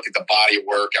 but I look at the body of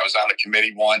work. I was on the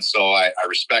committee once, so I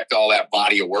respect all that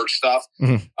body of work stuff.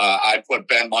 Mm-hmm. I'd put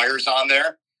Ben Myers on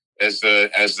there as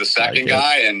the second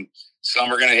guy, and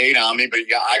some are going to hate on me, but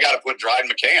I got to put Dryden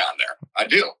McKay on there. I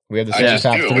do. We have the same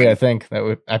top 3, I think.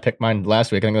 I picked mine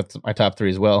last week. I think that's my top 3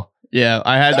 as well. Yeah,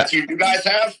 I had that. You guys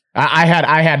have? I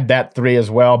had that 3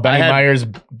 as well. Myers,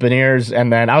 Beniers,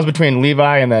 and then I was between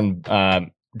Levi and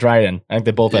then Dryden. I think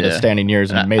they both had outstanding years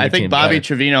and made the team. I think Bobby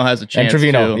Trevino has a chance from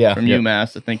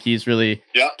UMass. I think he's really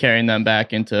carrying them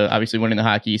back into obviously winning the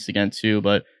Hockey East again too.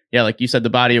 But yeah, like you said, the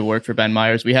body of work for Ben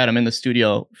Myers. We had him in the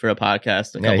studio for a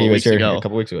podcast a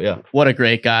couple weeks ago. Yeah, what a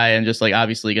great guy, and just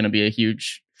obviously going to be a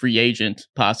huge free agent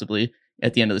possibly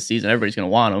at the end of the season. Everybody's going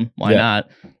to want him. Why not?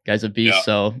 Guy's a beast. Yeah.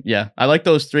 So yeah, I like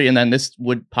those 3, and then this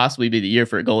would possibly be the year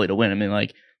for a goalie to win. I mean,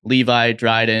 Levi,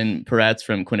 Dryden, Peretz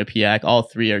from Quinnipiac, all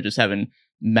 3 are just having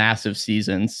massive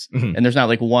seasons, and there's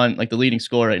not one the leading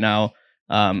scorer right now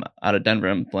out of Denver.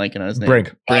 I'm blanking on his name.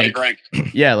 Brink.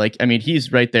 Yeah,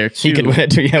 he's right there too. He could win it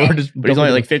too. Yeah, but he's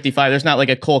only 55. There's not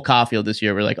a Cole Caulfield this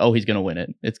year. We're he's gonna win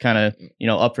it. It's kind of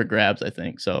up for grabs, I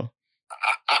think. So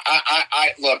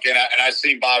I look, and I've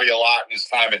seen Bobby a lot in his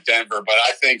time at Denver, but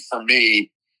I think for me,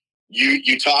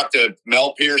 you talk to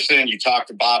Mel Pearson, you talk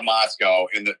to Bob Motzko,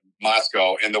 and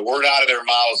the word out of their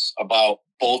mouths about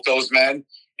both those men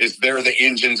is they're the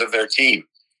engines of their team,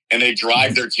 and they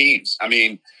drive their teams. I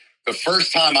mean, the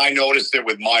first time I noticed it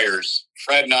with Myers,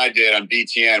 Fred and I did on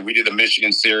BTN, we did the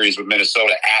Michigan series with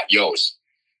Minnesota at Yost.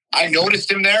 I noticed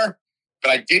him there,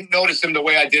 but I didn't notice him the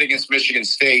way I did against Michigan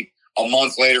State a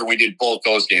month later. We did both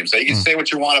those games. Now, you can say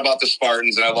what you want about the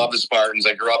Spartans, and I love the Spartans.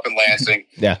 I grew up in Lansing.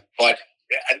 But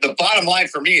the bottom line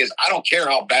for me is I don't care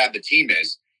how bad the team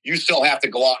is. You still have to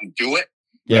go out and do it.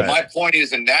 But my point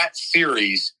is, in that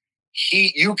series,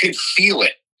 you could feel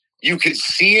it. You could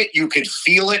see it. You could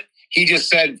feel it. He just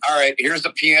said, all right, here's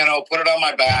the piano, put it on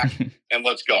my back, and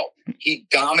let's go. He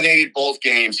dominated both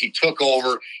games. He took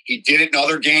over. He did it in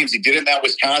other games. He did it in that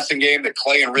Wisconsin game that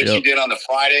Clay and Richie did on the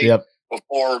Friday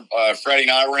before Freddie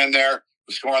and I were in there,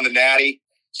 scoring the Natty.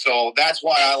 So that's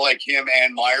why I like him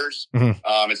and Myers.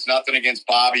 It's nothing against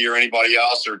Bobby or anybody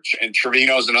else, and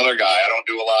Trevino's another guy. I don't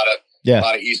do a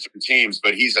lot of Eastern teams,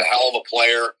 but he's a hell of a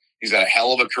player. He's had a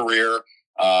hell of a career.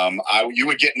 You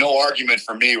would get no argument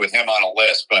from me with him on a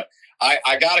list, but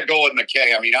I got to go with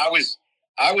McKay. I mean, I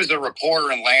was a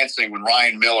reporter in Lansing when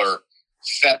Ryan Miller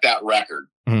set that record.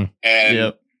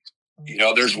 And,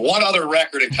 there's one other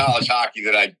record in college hockey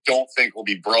that I don't think will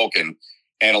be broken.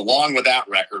 And along with that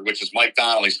record, which is Mike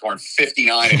Donnelly scoring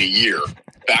 59 in a year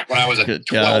back when I was a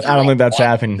 12. I don't think that's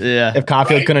happening. Yeah. If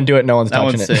Caulfield couldn't do it, no one's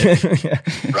touching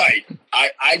it. Right.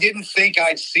 I didn't think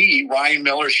I'd see Ryan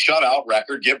Miller's shutout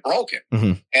record get broken.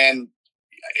 And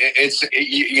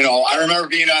I remember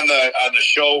being on the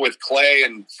show with Clay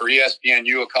and for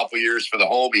ESPNU a couple of years for the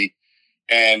Hobie,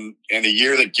 and the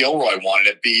year that Gilroy won it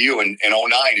at BU in 09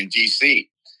 in DC.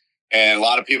 And a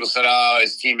lot of people said,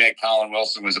 his teammate Colin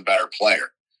Wilson was a better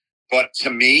player. But to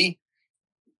me,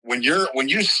 when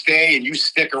you stay and you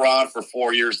stick around for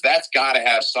 4 years, that's got to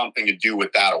have something to do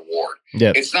with that award.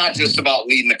 Yep. It's not just about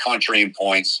leading the country in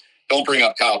points. Don't bring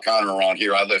up Kyle Connor around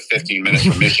here. I live 15 minutes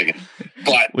from Michigan.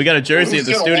 But we got a jersey in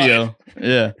the studio.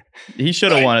 Yeah. He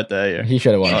should have won it that year. He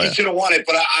should have won it. He should have won it.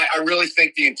 But I really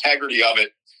think the integrity of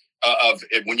it,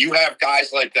 when you have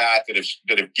guys like that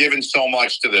have given so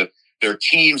much to their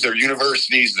teams, their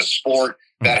universities, the sport,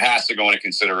 that has to go into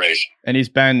consideration. And he's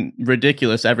been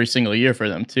ridiculous every single year for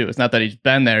them, too. It's not that he's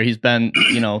been there. He's been,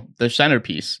 the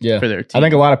centerpiece for their team. I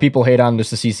think a lot of people hate on just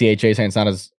the CCHA saying it's not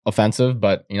as offensive,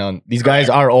 but, these guys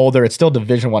are older. It's still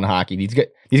Division I hockey.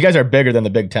 These guys are bigger than the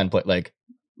Big Ten,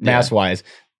 mass-wise.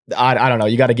 I don't know.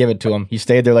 You got to give it to him. He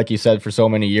stayed there, like you said, for so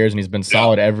many years, and he's been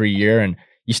solid every year, and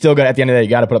you still got, at the end of the day, you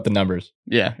got to put up the numbers.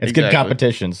 Yeah, it's good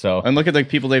competition. So, and look at the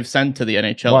people they've sent to the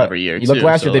NHL every year. You look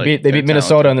last year, they beat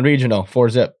Minnesota in the regional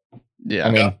 4-0. Yeah,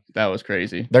 I mean that was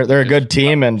crazy. They're a good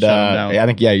team, and I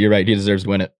think you're right. He deserves to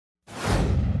win it.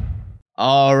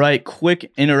 All right,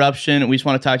 quick interruption. We just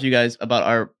want to talk to you guys about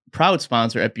our proud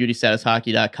sponsor at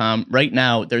BeautyStatusHockey.com. Right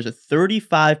now, there's a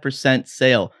 35%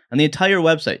 sale on the entire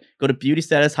website. Go to Beauty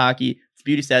Status Hockey.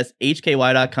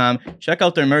 BeautyStatusHKY.com. Check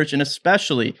out their merch, and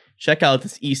especially check out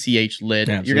this ECH lid.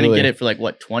 Absolutely. You're gonna get it for like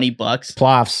what, $20?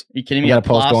 Ploffs. Are you kidding me? We got a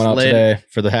post going out today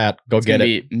for the hat. Go get it.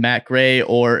 It's gonna be matte gray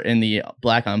or in the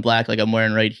black on black like I'm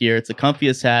wearing right here. It's the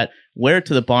comfiest hat. Wear it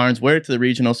to the Barns. Wear it to the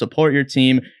regional. Support your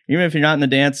team. Even if you're not in the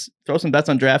dance, throw some bets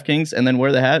on DraftKings and then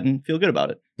wear the hat and feel good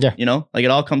about it. Yeah. Like it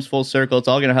all comes full circle. It's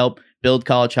all gonna help build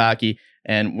college hockey,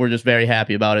 and we're just very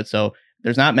happy about it. So.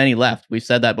 There's not many left. We've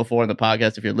said that before in the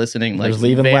podcast. If you're listening, there's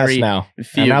even less now.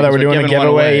 And now that we're doing a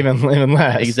giveaway, even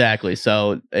less. Exactly.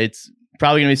 So it's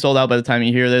probably going to be sold out by the time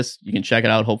you hear this. You can check it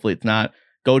out. Hopefully it's not.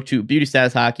 Go to Beauty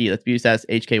Status Hockey. That's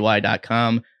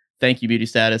BeautyStatusHKY.com. Thank you, Beauty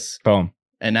Status. Boom.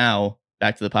 And now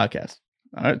back to the podcast.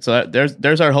 All right. So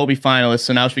there's our Hobie finalists.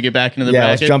 So now should we get back into the bracket?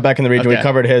 Let's jump back in the region. Okay. We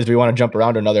covered his. Do we want to jump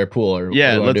around to another pool?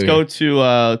 Let's go to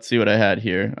let's see what I had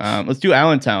here. Let's do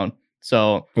Allentown.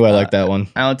 So I like that one.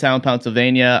 Allentown,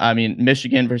 Pennsylvania. I mean,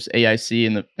 Michigan versus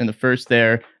AIC in the first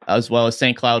there, as well as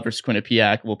St. Cloud versus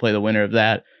Quinnipiac. We'll play the winner of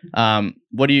that.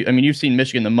 You've seen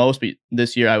Michigan the most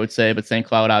this year, I would say, but St.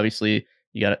 Cloud, obviously,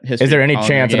 you got history. Is there any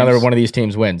chance another one of these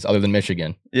teams wins other than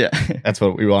Michigan? Yeah. That's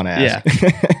what we want to ask.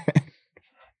 Yeah.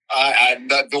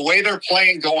 The way they're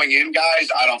playing going in, guys,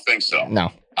 I don't think so.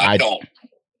 No. I don't.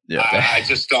 Yeah. I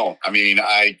just don't. I mean,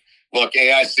 Look,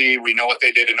 AIC, we know what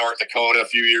they did in North Dakota a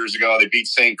few years ago. They beat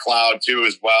St. Cloud too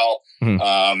as well.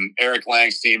 Mm-hmm. Eric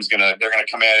Lang's team's they're gonna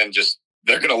come in and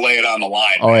they're gonna lay it on the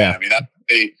line. Oh, man. Yeah. I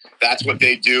mean that's what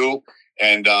they do.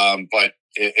 And but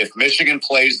if Michigan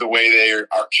plays the way they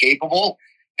are capable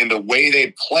and the way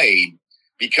they played,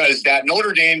 because that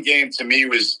Notre Dame game to me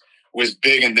was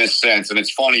big in this sense. And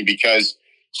it's funny because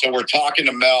we're talking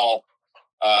to Mel.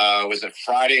 Was it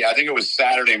Friday? I think it was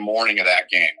Saturday morning of that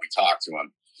game. We talked to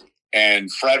him.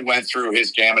 And Fred went through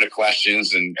his gamut of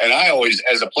questions. And I always,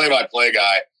 as a play-by-play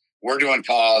guy, we're doing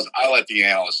calls. I let the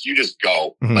analysts, you just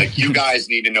go. Mm-hmm. Like, you guys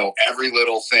need to know every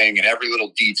little thing and every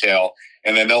little detail.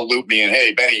 And then they'll loop me in,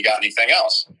 hey, Benny, you got anything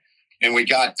else? And we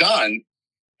got done.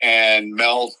 And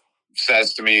Mel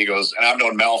says to me, he goes, and I've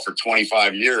known Mel for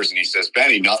 25 years. And he says,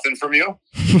 Benny, nothing from you?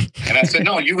 And I said,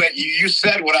 no, you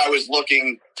said what I was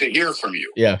looking to hear from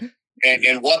you. Yeah.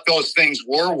 And what those things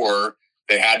were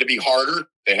they had to be harder.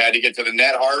 They had to get to the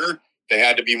net harder. They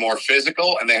had to be more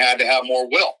physical, and they had to have more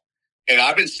will. And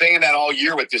I've been saying that all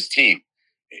year with this team.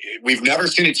 We've never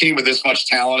seen a team with this much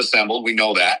talent assembled. We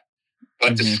know that.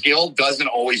 But the skill doesn't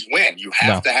always win. You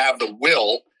have to have the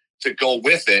will to go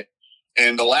with it.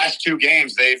 And the last two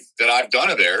games that I've done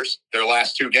of theirs, their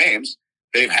last two games,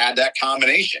 they've had that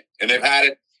combination. And they've had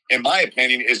it, in my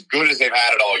opinion, as good as they've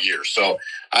had it all year. So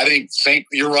I think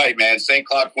you're right, man. St.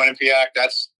 Cloud, Quinnipiac,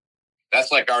 that's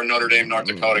like our Notre Dame, North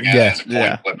Dakota guy. That's a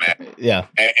coin flip, man. Yeah.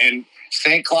 And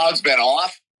St. Cloud's been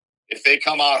off. If they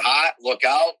come out hot, look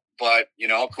out. But,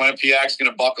 Quinnipiac's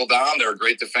going to buckle down. They're a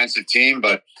great defensive team.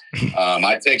 But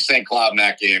I take St. Cloud in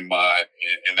that game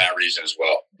in that region as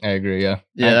well. I agree, yeah.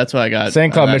 Yeah, that's what I got.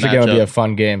 St. Cloud, Michigan would be a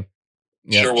fun game.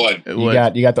 Yeah. Sure would. You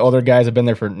got the older guys have been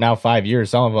there for now 5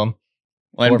 years, some of them.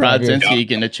 Well, and Brodzinski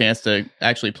getting a chance to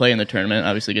actually play in the tournament,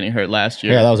 obviously getting hurt last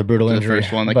year. Yeah, that was a brutal injury. The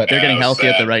first one. They're getting healthy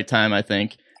at the right time, I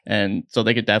think. And so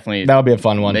they could definitely That'll be a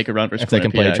fun one. Make a run for if they can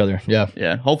play each other. Yeah.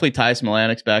 Yeah. Hopefully Tyson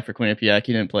Milanic's back for Quinnipiac.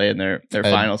 He didn't play in their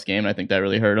finals game. I think that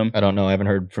really hurt him. I don't know. I haven't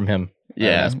heard from him.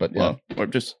 Yeah. But well, we're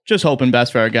just hoping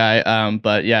best for our guy.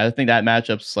 But yeah, I think that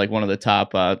matchup's like one of the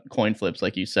top coin flips,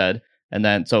 like you said. And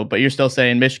then but you're still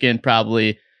saying Michigan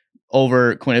probably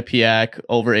over Quinnipiac,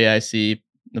 over AIC in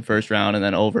the first round, and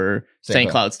then over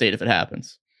St. Cloud State if it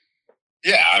happens.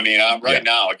 Yeah, I mean,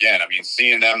 now, again, I mean,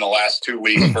 seeing them the last 2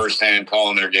 weeks firsthand,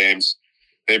 calling their games,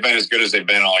 they've been as good as they've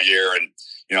been all year. And,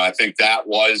 I think that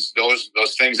was those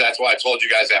things. That's why I told you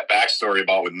guys that backstory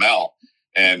about with Mel.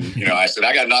 And, I said,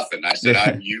 I got nothing. I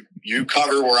said, you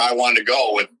cover where I wanted to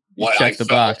go with what I felt.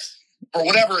 Box. For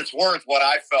whatever it's worth, what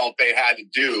I felt they had to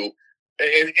do.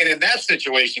 And in that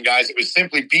situation, guys, it was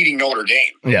simply beating Notre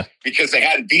Dame. Yeah. Because they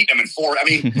hadn't beaten them in 4. I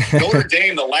mean, Notre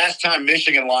Dame, the last time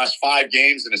Michigan lost 5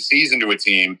 games in a season to a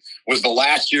team was the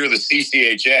last year of the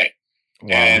CCHA.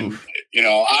 Wow. And,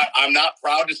 I'm not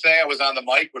proud to say I was on the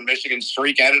mic when Michigan's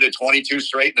streak ended at 22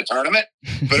 straight in the tournament,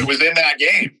 but it was in that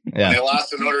game when they lost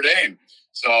to Notre Dame.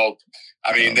 So,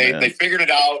 I mean, they figured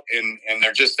it out, and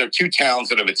they're too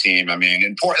talented of a team. I mean,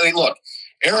 importantly, look,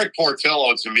 Eric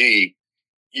Portillo, to me,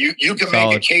 you can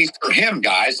make a case for him,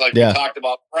 guys, like we talked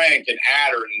about Frank and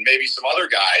Adder and maybe some other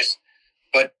guys,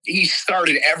 but he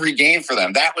started every game for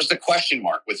them. That was the question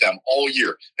mark with them all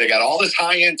year. They got all this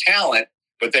high-end talent,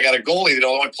 but they got a goalie that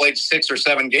only played 6 or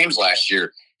 7 games last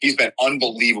year. He's been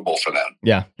unbelievable for them.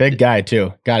 Yeah, big guy,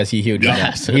 too. God, is he huge.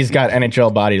 Yes. He's got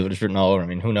NHL body just written all over. I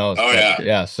mean, who knows? Oh, yeah.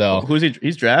 Yeah, so. Who's he?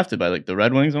 He's drafted by, like, the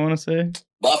Red Wings, I want to say?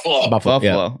 Buffalo.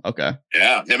 Yeah. Okay.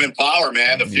 Yeah, him in Power,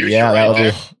 man. The future right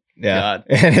there. Yeah,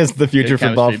 it is the future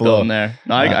for Buffalo. There.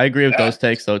 No, I agree with those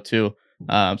takes though too.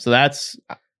 So that's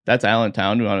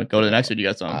Allentown. Do you want to go to the next, or do you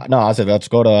got something? No, I said let's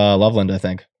go to Loveland. I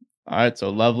think. All right, so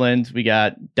Loveland, we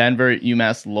got Denver,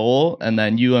 UMass Lowell, and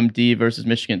then UMD versus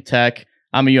Michigan Tech.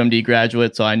 I'm a UMD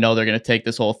graduate, so I know they're going to take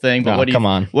this whole thing. But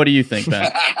what do you think,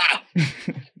 Ben?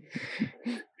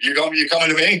 You coming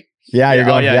to me? Yeah, you're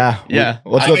going. Yeah.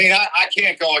 I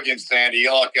can't go against Sandy.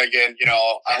 Look, again,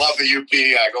 I love the UP.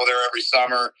 I go there every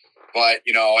summer. But,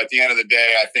 at the end of the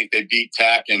day, I think they beat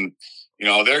Tech, and,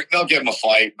 they'll give them a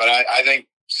fight. But I think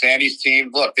Sandy's team,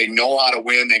 look, they know how to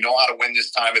win. They know how to win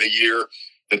this time of the year.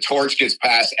 The torch gets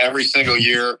passed every single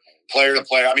year, player to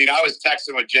player. I mean, I was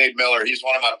texting with Jade Miller. He's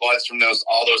one of my buds from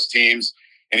all those teams.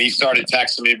 And he started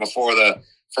texting me before the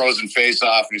Frozen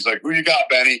Face-Off. And he's like, who you got,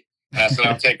 Benny? And I said,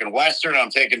 I'm taking Western, I'm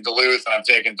taking Duluth, and I'm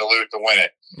taking Duluth to win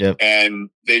it. Yep. And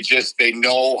they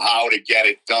know how to get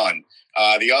it done.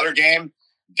 The other game,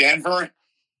 Denver,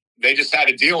 they just had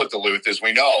to deal with Duluth, as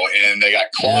we know. And they got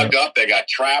clogged up. They got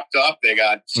trapped up. They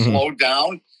got slowed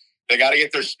down. They got to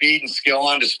get their speed and skill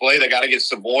on display. They got to get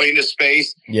Savoy into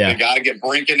space. Yeah. They got to get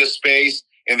Brink into space.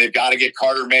 And they've got to get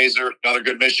Carter Mazer, another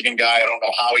good Michigan guy. I don't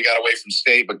know how he got away from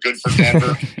state, but good for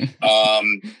Denver.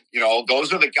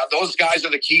 Those guys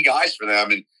are the key guys for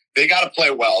them. And they got to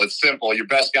play well. It's simple. Your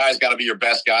best guys got to be your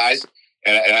best guys.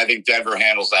 And I think Denver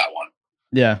handles that one.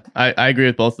 Yeah, I agree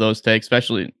with both of those takes,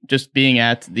 especially just being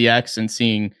at the X and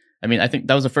seeing. I mean, I think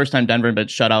that was the first time Denver had been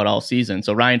shut out all season.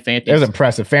 So Ryan Fanti, it was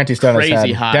impressive. Fanti's done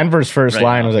crazy hot. Denver's first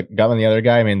line was Gutman, the other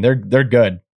guy. I mean, they're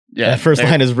good. Yeah, that first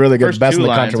line is really good. Best in the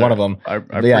country, one of them. Are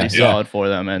pretty solid for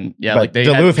them. And but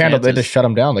Duluth handled. They just shut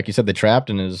them down, like you said. They trapped,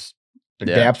 and the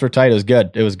gaps were tight. It was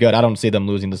good. It was good. I don't see them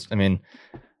losing this. I mean,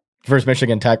 first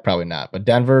Michigan Tech probably not, but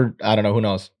Denver, I don't know. Who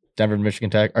knows? Denver, Michigan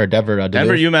Tech, or Denver,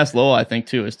 UMass Lowell, I think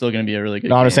too is still going to be a really good.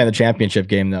 No, I'm game. just saying the championship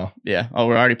game though. Yeah. Oh,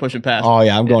 we're already pushing past. Oh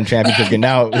yeah, I'm going championship game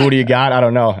now. Who do you got? I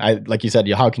don't know. Like you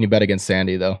said, how can you bet against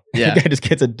Sandy though? Yeah, the guy just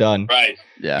gets it done. Right.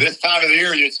 Yeah. This time of the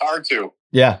year, it's hard to.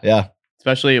 Yeah.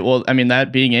 Especially, well, I mean,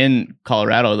 that being in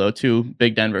Colorado though, too,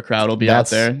 big Denver crowd will be out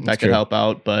there. That could help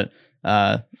out. But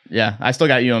yeah, I still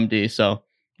got UMD. So all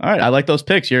right, I like those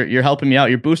picks. You're helping me out.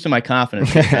 You're boosting my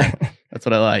confidence. That's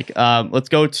what I like. Let's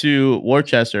go to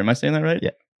Worcester. Am I saying that right? Yeah.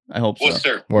 I hope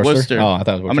so. Worcester. Oh, I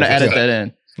thought it was Worcester. I'm going to edit that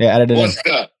in. Yeah, edit it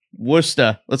in.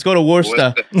 Worcester. Let's go to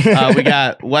Worcester. We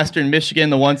got Western Michigan,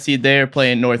 the 1 seed there,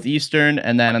 playing Northeastern.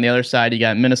 And then on the other side, you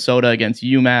got Minnesota against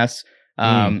UMass.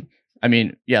 I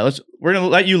mean, yeah, we're going to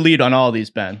let you lead on all these,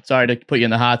 Ben. Sorry to put you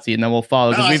in the hot seat, and then we'll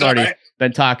follow because we've already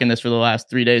been talking this for the last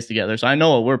 3 days together. So I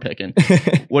know what we're picking.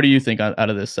 What do you think out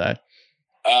of this side?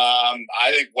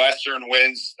 I think Western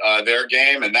wins their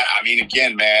game, and that, I mean,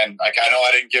 again, man, like I know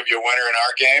I didn't give you a winner in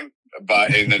our game,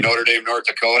 but in the Notre Dame, North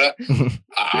Dakota,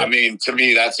 I mean, to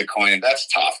me, that's a coin. That's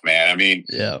tough, man. I mean,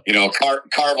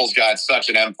 Carvel's got such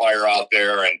an empire out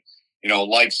there, and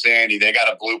like Sandy, they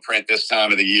got a blueprint this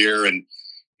time of the year, and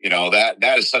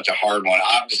that is such a hard one.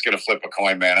 I'm just going to flip a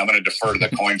coin, man. I'm going to defer to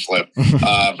the coin flip,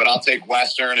 but I'll take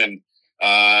Western, and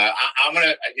I'm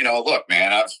gonna, look,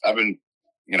 man. I've been,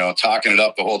 talking it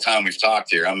up the whole time we've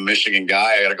talked here. I'm a Michigan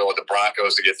guy. I got to go with the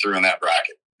Broncos to get through in that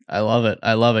bracket. I love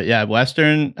it. Yeah,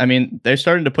 Western. I mean, they're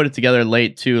starting to put it together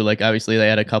late too. Like obviously they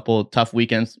had a couple tough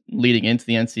weekends leading into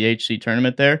the NCHC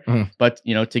tournament there, but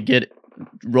to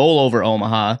roll over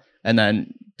Omaha and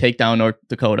then take down North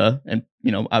Dakota, and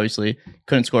obviously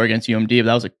couldn't score against UMD, but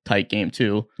that was a tight game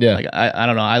too. Yeah, like I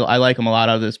don't know. I like them a lot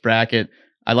out of this bracket.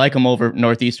 I like them over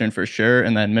Northeastern for sure,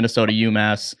 and then Minnesota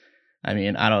UMass. I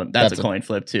mean, that's a coin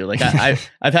flip too. Like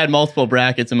I've had multiple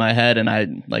brackets in my head, and I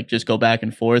like just go back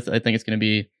and forth. I think it's going to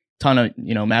be a ton of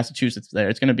Massachusetts there.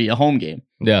 It's going to be a home game,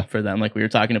 for them. Like we were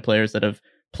talking to players that have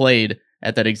played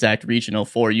at that exact regional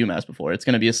for UMass before. It's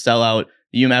going to be a sellout.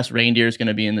 The UMass Reindeer is going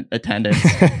to be in attendance.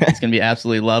 It's going to be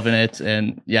absolutely loving it.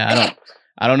 And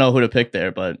I don't know who to pick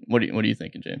there, but what are you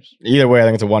thinking, James? Either way, I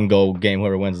think it's a 1-goal game.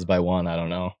 Whoever wins is by 1. I don't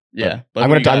know. Yeah, but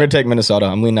I'm gonna take Minnesota.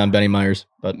 I'm leaning on Benny Myers,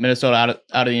 but Minnesota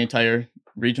out of the entire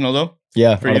regional though.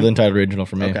 Yeah, out of the entire regional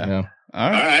for me. Okay. Yeah. All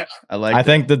right. I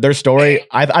think that their story.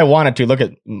 I wanted to look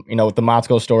at with the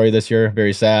Motzko story this year.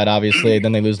 Very sad, obviously.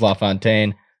 Then they lose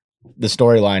LaFontaine. The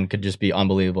storyline could just be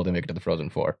unbelievable to make it to the Frozen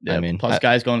Four. Yeah, I mean, plus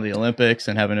guys going to the Olympics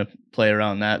and having to play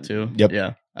around that too. Yep.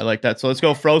 Yeah, I like that. So let's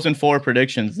go Frozen Four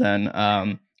predictions then.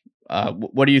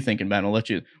 What are you thinking, Ben? I'll let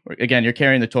you. Again, you're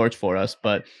carrying the torch for us,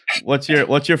 but what's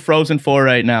your Frozen Four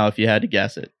right now, if you had to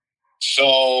guess it?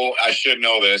 So I should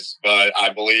know this, but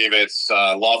I believe it's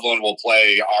Loveland will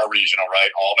play our regional, right?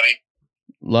 Albany.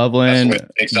 Loveland.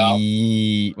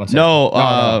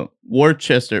 No.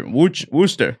 Worcester.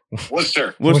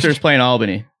 Worcester's playing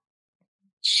Albany.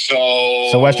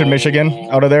 So Western Michigan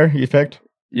out of there you picked?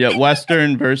 Yeah,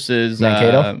 Western versus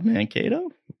Mankato.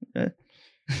 Okay.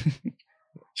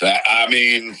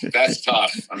 That's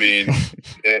tough. I mean,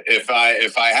 if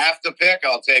I have to pick,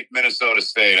 I'll take Minnesota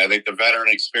State. I think the veteran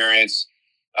experience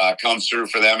comes through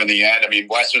for them in the end. I mean,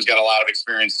 Western's got a lot of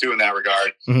experience too in that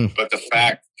regard. Mm-hmm. But the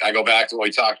fact, I go back to what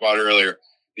we talked about earlier,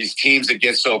 these teams that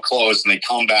get so close and they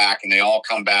come back and they all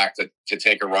come back to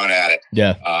take a run at it.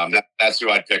 Yeah. That's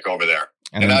who I'd pick over there.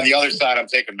 And on the other side, I'm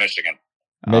taking Michigan.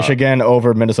 Michigan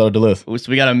over Minnesota Duluth. So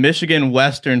we got a Michigan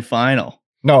Western final.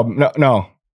 No.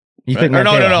 You picked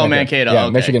Mankato. Mankato. Yeah,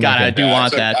 okay. Michigan. God, Mankato. I do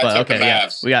want that, but okay, yeah,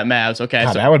 we got Mavs. Okay,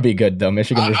 God, that would be good though.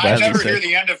 Michigan versus I'd Western. never hear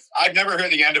the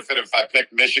end of it if I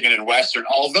picked Michigan and Western.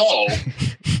 Although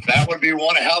that would be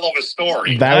one hell of a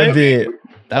story. That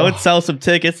would sell some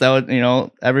tickets. That would,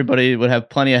 everybody would have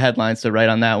plenty of headlines to write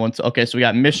on that one. So, okay, so we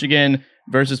got Michigan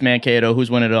versus Mankato. Who's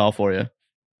winning it all for you?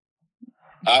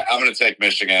 I'm going to take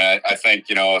Michigan. I think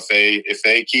if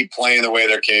they keep playing the way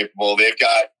they're capable, they've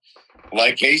got.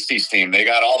 Like Casey's team, they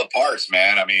got all the parts,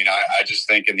 man. I mean, I just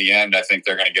think in the end, I think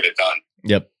they're going to get it done.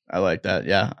 Yep. I like that.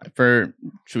 Yeah.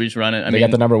 Should we just run it? They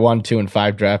got the number 1, 2, and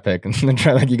 5 draft pick. And then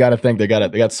you got to think they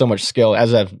got so much skill,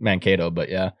 as have Mankato, but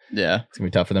yeah. Yeah. It's going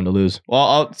to be tough for them to lose.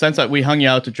 Well, since we hung you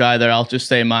out to dry there, I'll just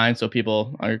say mine so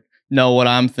people know what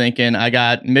I'm thinking. I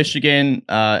got Michigan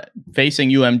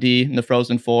facing UMD in the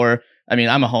Frozen Four. I mean,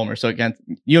 I'm a homer, so again,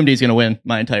 UMD is going to win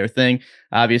my entire thing,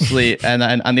 obviously. And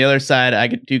then on the other side, I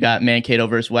got Mankato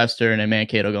versus Western and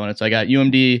Mankato going. So I got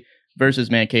UMD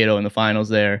versus Mankato in the finals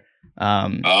there.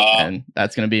 And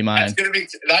that's going to be mine. That's going to be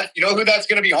you know who that's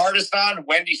going to be hardest on?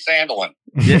 Wendy Sandelin.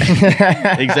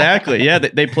 Yeah, exactly. Yeah,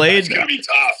 they played. It's going to be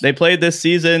tough. They played this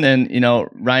season, and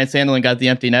Ryan Sandelin got the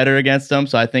empty netter against them.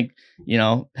 So I think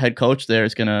head coach there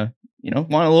is going to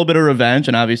want a little bit of revenge,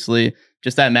 and obviously.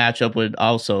 Just that matchup would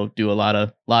also do a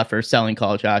lot for selling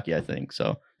college hockey, I think.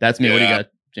 So that's me. Yeah. What do you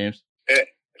got, James?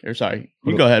 Or sorry,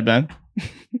 you go ahead, Ben.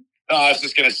 No, I was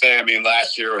just gonna say. I mean,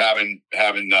 last year having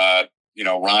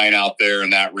Ryan out there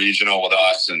in that regional with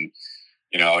us, and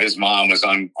his mom was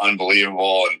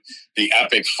unbelievable, and the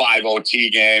epic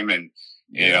 5-OT game, and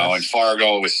in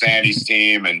Fargo with Sandy's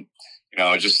team, and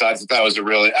just I thought that was a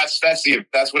really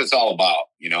that's what it's all about,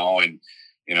 and.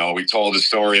 We told a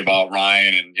story about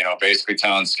Ryan and, basically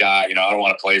telling Scott, I don't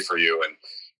want to play for you. And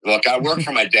look, I worked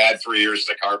for my dad 3 years as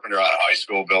a carpenter out of high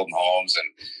school building homes.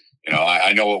 And,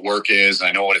 I know what work is. And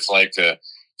I know what it's like to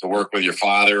work with your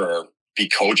father or be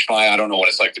coached by. I don't know what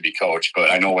it's like to be coached, but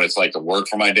I know what it's like to work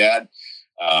for my dad.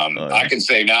 I can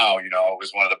say now, it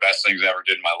was one of the best things I ever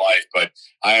did in my life. But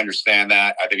I understand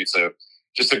that. I think it's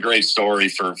just a great story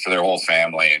for their whole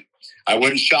family. And I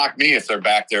wouldn't shock me if they're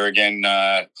back there again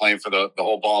playing for the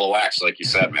whole ball of wax, like you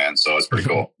said, man. So it's pretty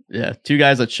cool. Yeah, 2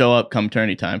 guys that show up come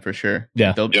tourney time for sure.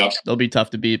 Yeah, they'll be tough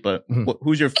to beat. But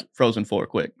who's your Frozen Four?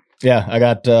 Quick. Yeah, I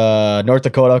got North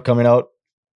Dakota coming out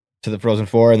to the Frozen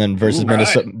Four, and then versus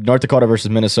Minnesota. Right. North Dakota versus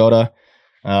Minnesota.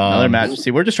 Another match. See,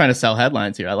 we're just trying to sell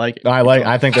headlines here. I like it.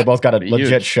 I think they both got a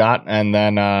legit shot, and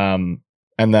then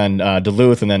and then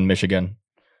Duluth, and then Michigan.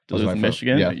 Duluth and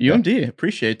Michigan. Yeah, UMD.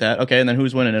 Appreciate that. Okay, and then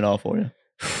who's winning it all for you?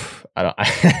 I don't. I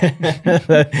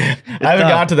haven't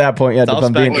got to that point yet. If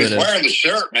I'm being he's wearing the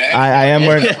shirt, man. I am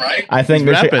wearing. Right? I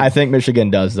think Michigan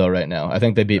does though. Right now, I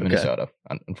think they beat Minnesota.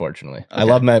 Unfortunately, okay. I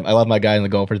love my guy in the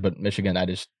Gophers, but Michigan, I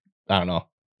don't know.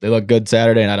 They look good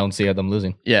Saturday, and I don't see them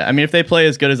losing. Yeah, I mean, if they play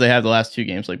as good as they have the last 2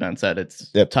 games, like Ben said,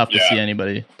 it's tough to see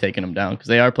anybody taking them down because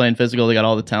they are playing physical. They got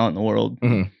all the talent in the world.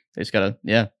 Mm-hmm. They just gotta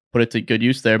put it to good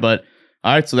use there. But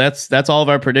all right, so that's all of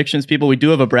our predictions, people. We do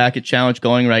have a bracket challenge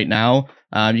going right now.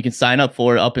 You can sign up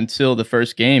for it up until the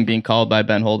first game being called by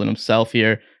Ben Holden himself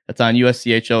here. That's on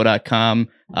USCHO.com.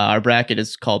 Our bracket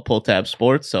is called Pull Tab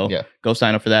Sports, so go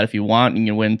sign up for that if you want. You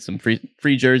can win some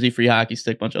free jersey, free hockey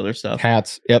stick, bunch of other stuff.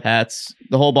 Hats,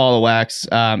 the whole ball of wax.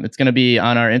 It's going to be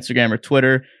on our Instagram or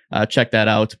Twitter. Check that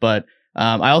out. But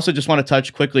I also just want to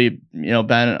touch quickly,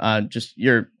 Ben, just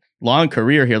your long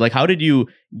career here. Like, how did you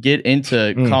get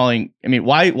into calling? I mean,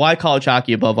 why college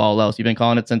hockey above all else? You've been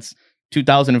calling it since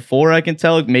 2004, I can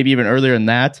tell, maybe even earlier than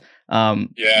that.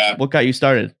 What got you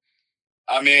started?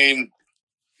 I mean,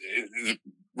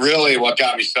 really what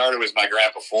got me started was my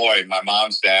grandpa Floyd, my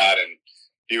mom's dad, and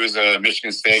he was a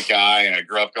Michigan State guy, and I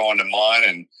grew up going to Munn,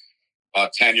 and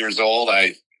about 10 years old,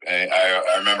 I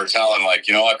remember telling, like,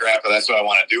 you know what, Grandpa, that's what I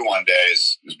want to do one day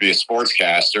is be a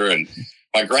sportscaster. And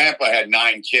my grandpa had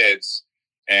 9 kids,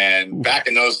 and back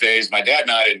in those days, my dad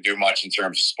and I didn't do much in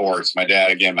terms of sports. My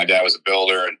dad was a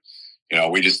builder, and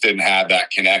we just didn't have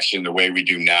that connection the way we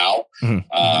do now.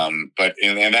 Mm-hmm. But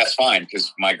that's fine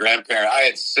because my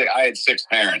grandparents, I had 6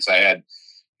 parents. I had,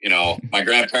 my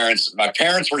grandparents, my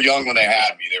parents were young when they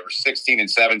had me. They were 16 and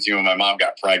 17 when my mom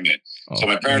got pregnant. So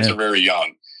my parents are very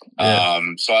young. Yeah.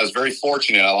 So I was very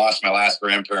fortunate. I lost my last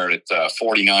grandparent at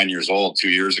 49 years old 2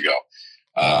 years ago.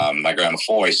 My grandma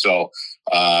Foy. So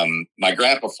my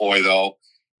grandpa Foy, though,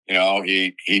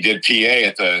 he did PA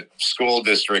at the school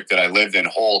district that I lived in,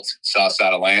 Holt, south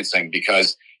side of Lansing,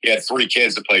 because he had 3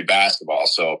 kids that played basketball.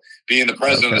 So being the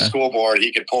president of the school board,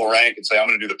 he could pull rank and say, I'm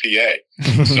going to do the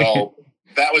PA. So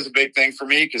that was a big thing for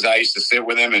me because I used to sit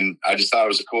with him and I just thought it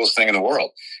was the coolest thing in the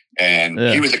world. And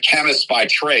he was a chemist by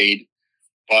trade,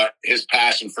 but his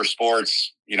passion for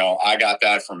sports, I got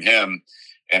that from him.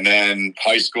 And then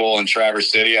high school in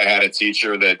Traverse City, I had a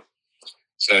teacher that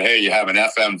said, hey, you have an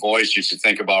FM voice. You should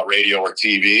think about radio or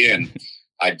TV. And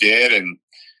I did. And,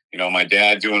 my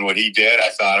dad doing what he did, I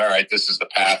thought, all right, this is the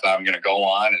path I'm going to go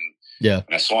on. And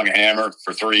I swung a hammer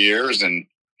for 3 years and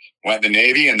went in the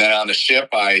Navy. And then on the ship,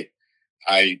 I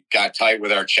got tight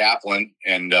with our chaplain,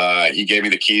 and he gave me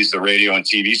the keys to the radio and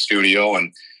TV studio.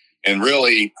 And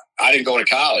really, I didn't go to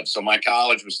college. So my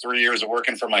college was 3 years of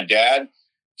working for my dad,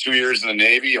 2 years in the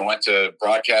Navy. I went to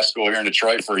broadcast school here in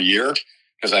Detroit for a year,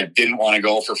 because I didn't want to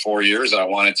go for 4 years. I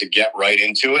wanted to get right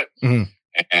into it,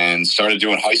 and started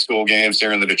doing high school games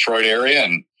here in the Detroit area.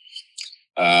 And,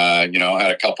 had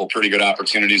a couple pretty good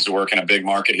opportunities to work in a big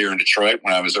market here in Detroit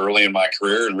when I was early in my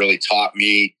career, and really taught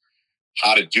me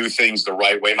how to do things the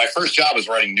right way. My first job was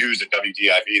writing news at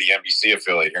WDIV, the NBC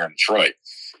affiliate here in Detroit,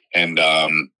 and,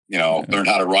 learned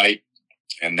how to write.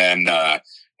 And then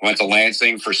went to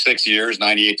Lansing for 6 years,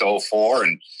 98 to 04.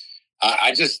 And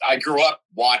I grew up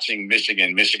watching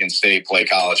Michigan State play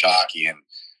college hockey. And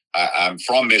I'm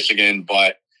from Michigan,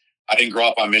 but I didn't grow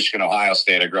up on Michigan, Ohio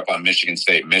State. I grew up on Michigan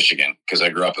State, Michigan, because I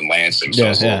grew up in Lansing. So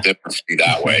it's a little different for me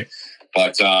that way.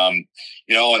 But, and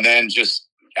then just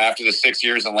after the 6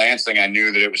 years in Lansing, I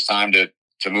knew that it was time to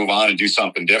move on and do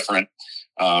something different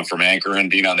from anchoring,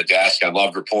 being on the desk. I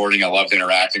loved reporting. I loved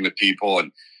interacting with people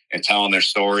and telling their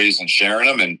stories and sharing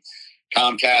them. And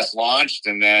Comcast launched,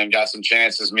 and then got some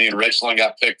chances. Me and Richland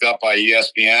got picked up by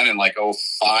ESPN in like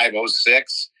 05,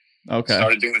 06. Okay.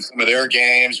 Started doing some of their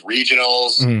games,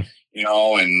 regionals,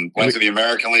 and went to the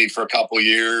American League for a couple of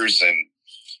years. And,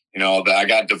 I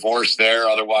got divorced there.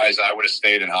 Otherwise, I would have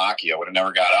stayed in hockey. I would have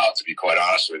never got out, to be quite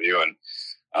honest with you. And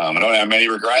I don't have many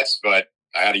regrets, but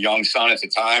I had a young son at the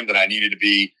time that I needed to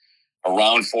be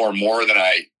around for more than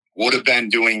I would have been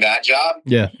doing that job.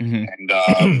 Yeah. Mm-hmm. And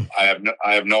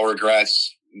I have no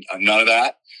regrets, none of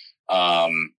that.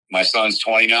 My son's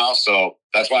 20 now, so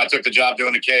that's why I took the job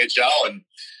doing the KHL. And,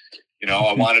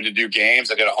 I wanted to do games.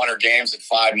 I did 100 games in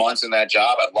 5 months in that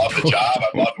job. I loved the job.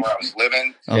 I loved where I was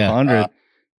living. 100.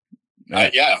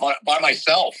 By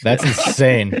myself. That's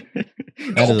insane.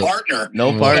 No partner.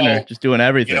 So, just doing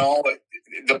everything.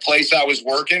 The place I was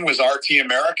working was RT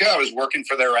America. I was working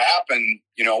for their app, and,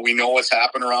 we know what's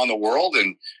happened around the world,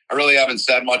 and I really haven't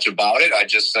said much about it. I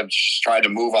just tried to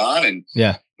move on, and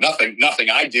nothing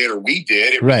I did or we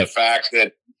did. It was the fact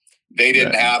that they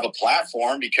didn't have a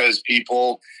platform because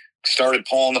people started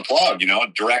pulling the plug,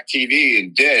 DirecTV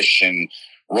and Dish and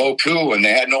Roku, and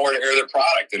they had nowhere to air their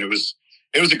product. And it was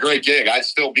a great gig. I'd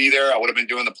still be there. I would have been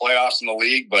doing the playoffs in the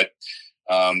league, but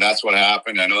that's what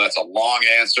happened. I know that's a long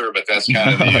answer, but that's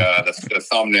kind of the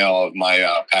thumbnail of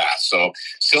my past. So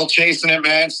still chasing it,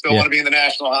 man. Still want to be in the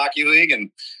National Hockey League and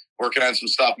working on some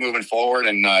stuff moving forward.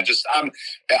 And I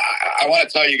want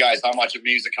to tell you guys how much it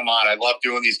means to come on. I love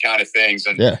doing these kind of things.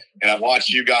 And I've watched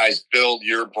you guys build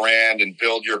your brand and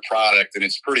build your product. And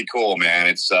it's pretty cool, man.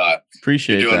 It's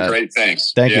appreciate you're doing that. great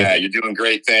things. Thank you. You're doing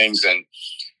great things. And,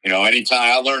 anytime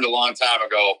I learned a long time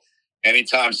ago,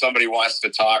 anytime somebody wants to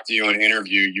talk to you and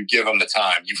interview, you give them the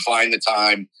time. You find the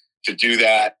time to do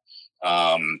that.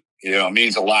 It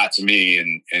means a lot to me,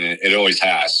 and it always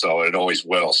has. So it always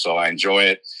will. So I enjoy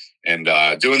it. And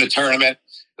doing the tournament,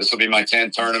 this will be my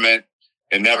 10th tournament.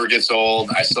 It never gets old.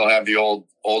 I still have the old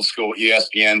school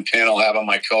ESPN pin I'll have on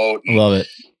my coat. Love it.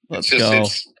 Let's go.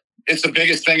 It's the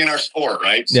biggest thing in our sport,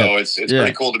 right? So it's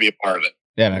pretty cool to be a part of it.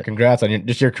 Yeah, man. Congrats on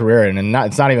your career, and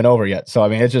it's not even over yet. So I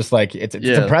mean, it's just like it's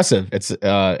impressive. It's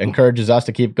encourages us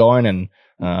to keep going, and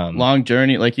long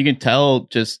journey. Like you can tell,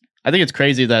 I think it's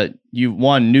crazy that you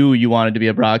knew you wanted to be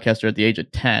a broadcaster at the age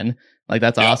of 10. Like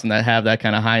that's awesome to have that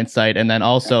kind of hindsight, and then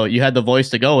also you had the voice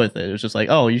to go with it. It was just like,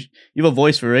 oh, you have a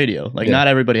voice for radio. Like not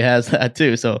everybody has that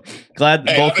too. So glad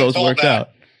both those worked out.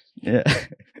 Yeah.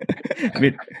 I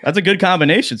mean, that's a good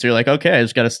combination. So you're like, okay, I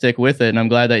just got to stick with it. And I'm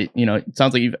glad that, it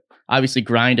sounds like you've obviously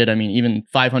grinded. I mean, even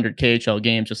 500 KHL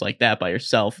games just like that by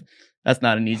yourself. That's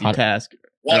not an easy task.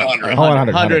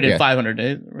 100 in 500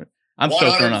 days. I'm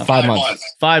so thrown off. 5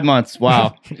 months. 5 months.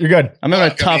 Wow. You're good. I'm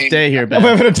having a tough day here, Ben.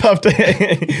 I'm having a tough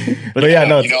day. but yeah,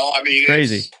 no, it's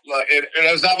crazy.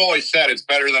 As I've always said, it's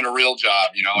better than a real job.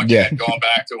 Again, going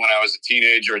back to when I was a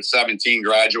teenager at 17,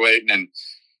 graduating, and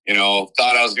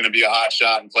thought I was going to be a hot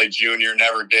shot and play junior,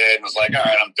 never did. And was like, all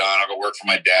right, I'm done. I'll go work for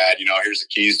my dad. Here's the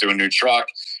keys to a new truck.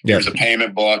 Here's a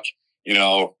payment book.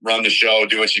 Run the show,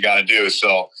 do what you got to do.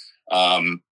 So,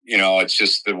 it's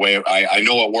just the way I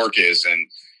know what work is, and.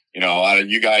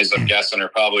 You guys, I'm guessing, are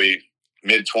probably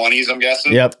mid-20s, I'm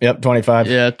guessing? Yep, 25.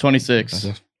 Yeah, 26.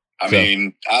 I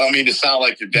mean, I don't mean to sound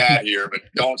like your dad here, but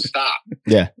don't stop.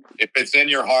 Yeah. If it's in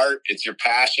your heart, it's your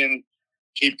passion,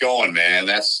 keep going, man.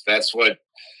 That's what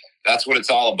it's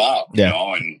all about,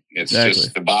 and it's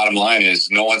just the bottom line is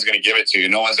no one's going to give it to you.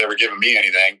 No one's ever given me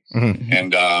anything. Mm-hmm.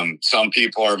 And some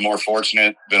people are more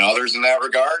fortunate than others in that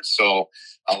regard. So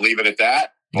I'll leave it at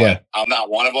that. But I'm not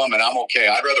one of them, and I'm okay.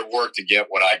 I'd rather work to get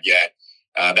what I get.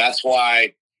 That's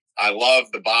why I love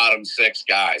the bottom six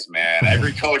guys, man.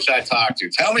 Every coach I talk to,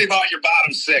 tell me about your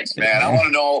bottom six, man. I want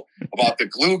to know about the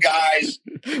glue guys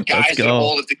that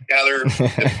hold it together.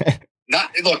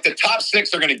 The top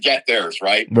six are going to get theirs,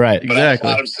 right? Right, but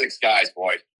exactly. Bottom six guys,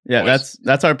 boy. Yeah,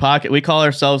 that's our pocket. We call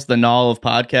ourselves the Null of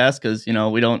podcasts because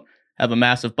we don't have a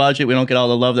massive budget. We don't get all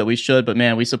the love that we should, but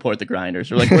man, we support the grinders.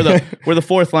 We're like we're the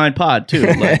fourth line pod too.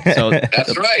 So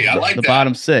that's right. I like the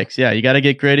bottom six. Yeah, you got to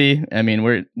get gritty. I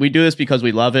mean, we do this because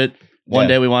we love it. One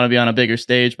day we want to be on a bigger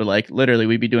stage, but literally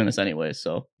we'd be doing this anyway.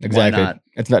 So exactly, why not?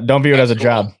 It's not. Don't view it as a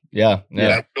job. Yeah,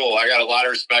 that's cool. I got a lot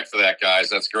of respect for that, guys.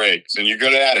 That's great, and you're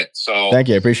good at it. So thank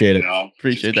you. I appreciate it.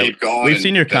 Appreciate that. Keep going. We've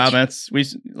seen your comments. We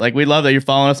love that you're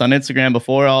following us on Instagram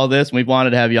before all this, and we've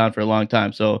wanted to have you on for a long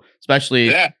time. So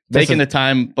especially taking the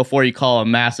time before you call a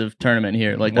massive tournament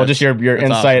here, just your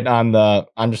insight awesome.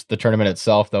 on just the tournament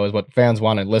itself, though, is what fans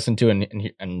want to listen to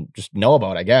and just know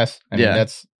about. I guess. I mean,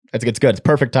 it's good. It's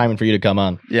perfect timing for you to come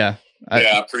on. Yeah. I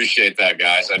appreciate that,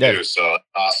 guys. I do. So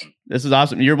awesome. This is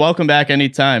awesome. You're welcome back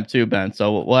anytime too, Ben.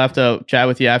 So we'll have to chat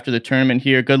with you after the tournament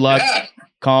here. Good luck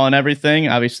calling everything.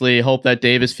 Obviously, hope that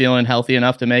Dave is feeling healthy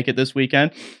enough to make it this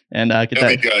weekend and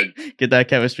get that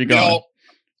chemistry going.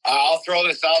 I'll throw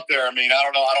this out there. I mean, I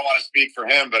don't know. I don't want to speak for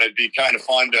him, but it'd be kind of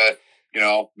fun to,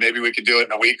 maybe we could do it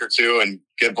in a week or two and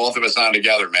get both of us on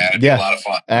together, man. It'd be a lot of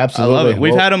fun. Absolutely. I love it.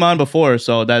 We've had him on before,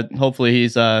 so that hopefully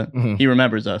he's he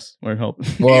remembers us. We're hoping.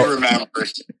 He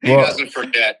remembers. He doesn't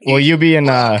forget. Will you be in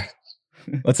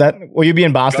what's that? Will you be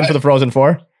in Boston for the Frozen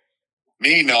Four?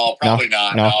 Me? No, probably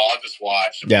not. No, I'll just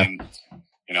watch. I mean,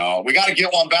 we got to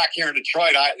get one back here in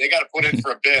Detroit. They got to put in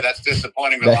for a bid. That's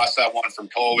disappointing. We lost that one from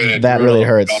COVID. That really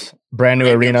hurts. Brand new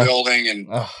arena building, and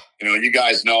you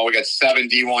guys know we got 7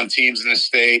 D1 teams in the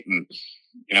state, and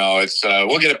it's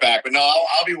we'll get it back. But no,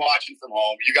 I'll be watching from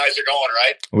home. You guys are going,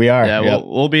 right? We are. Yeah,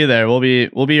 we'll be there. We'll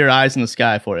be your eyes in the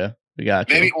sky for you. We got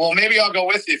you. Maybe I'll go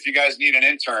with you if you guys need an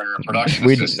intern or a production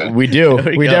assistant. We do.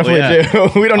 We definitely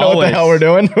do. We don't know what the hell we're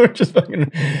doing. We're just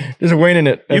winging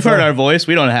it. You've heard our voice.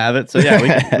 We don't have it. So yeah,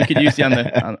 we could use you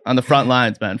on the front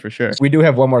lines, man, for sure. We do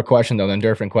have one more question though, then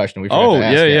different question. We forgot to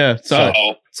ask yeah.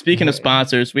 So speaking of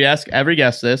sponsors, we ask every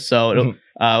guest this, so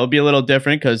it'll be a little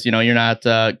different because you're not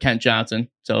Kent Johnson,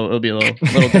 so it'll be a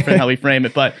little different how we frame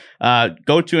it. But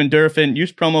go to Endorphin,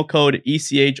 use promo code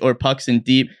ECH or Pucks in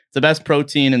Deep. It's the best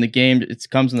protein in the game. It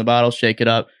comes in the bottle. Shake it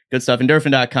up. Good stuff.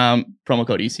 Endorphin.com, promo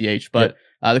code ECH. But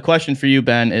the question for you,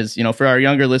 Ben, is for our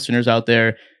younger listeners out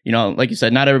there, like you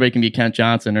said, not everybody can be Kent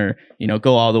Johnson or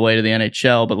go all the way to the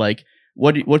NHL, but like,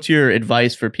 what's your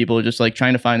advice for people just like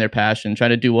trying to find their passion, trying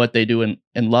to do what they do and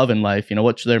love in life?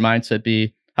 What should their mindset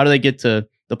be? How do they get to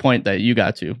the point that you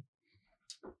got to?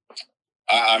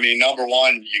 I mean, number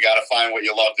one, you got to find what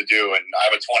you love to do. And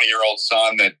I have a 20-year-old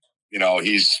son that,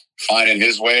 he's finding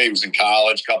his way. He was in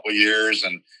college a couple of years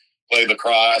and played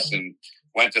lacrosse and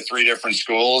went to 3 different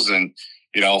schools and,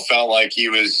 felt like he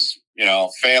was,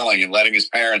 failing and letting his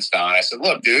parents down. I said,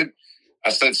 look, dude,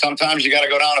 sometimes you got to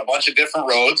go down a bunch of different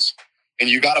roads and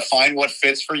you got to find what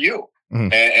fits for you.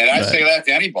 Mm-hmm. And I say that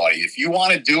to anybody. If you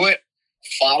want to do it,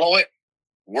 follow it,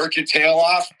 work your tail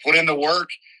off, put in the work,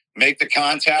 make the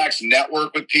contacts,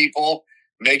 network with people,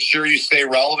 make sure you stay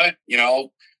relevant,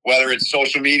 whether it's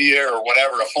social media or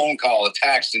whatever, a phone call, a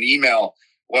text, an email,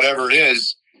 whatever it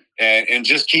is, and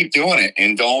just keep doing it.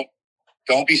 And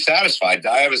don't be satisfied.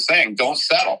 I have a saying, don't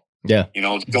settle. Yeah.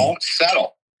 Don't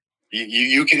settle.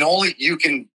 You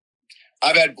can.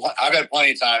 I've had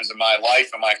plenty of times in my life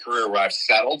and my career where I've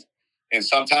settled, and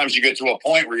sometimes you get to a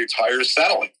point where you're tired of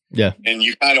settling. Yeah, and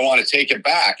you kind of want to take it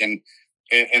back, and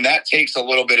that takes a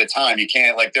little bit of time. You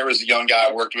can't, like, there was a young guy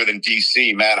I worked with in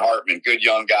DC, Matt Hartman, good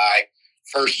young guy,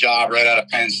 first job right out of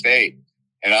Penn State,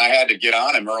 and I had to get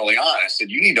on him early on. I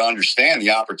said, you need to understand the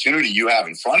opportunity you have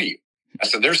in front of you. I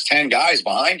said, there's 10 guys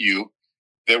behind you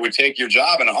that would take your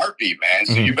job in a heartbeat, man.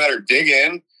 So you better dig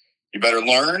in. You better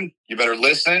learn, you better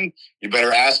listen, you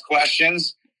better ask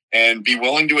questions and be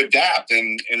willing to adapt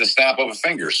in the snap of a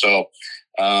finger. So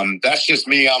that's just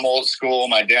me. I'm old school.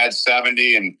 My dad's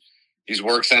 70 and he's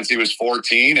worked since he was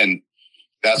 14. And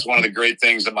that's one of the great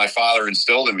things that my father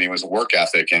instilled in me was a work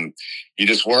ethic. And you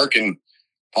just work and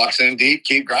pucks in deep,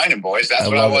 keep grinding, boys. That's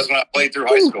what I was when I played through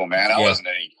high school, man. I wasn't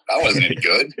any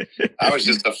good. I was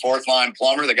just a 4th line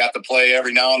plumber that got to play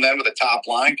every now and then with a top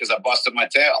line because I busted my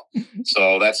tail.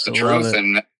 So that's the truth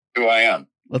and who I am.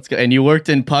 Let's go. And you worked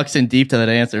in Pucks in Deep to that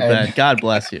answer, Ben. God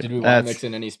bless you. Did we want to mix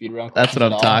in any speed round questions?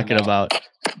 That's what I'm talking about.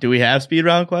 Do we have speed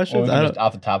round questions? Just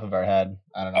off the top of our head.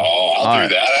 I don't know. Oh, I'll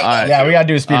do that. All right. Yeah, we got to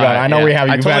do a speed round. I know we have.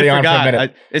 I totally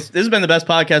forgot. This has been the best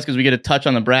podcast because we get to touch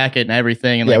on the bracket and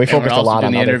everything. And we focused a lot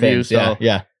on the interviews. So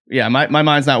yeah, my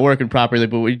mind's not working properly,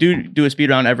 but we do a speed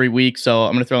round every week. So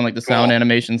I'm going to throw in like the sound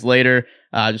animations later.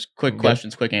 Just quick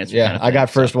questions, quick answers. Yeah, I got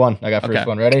first one.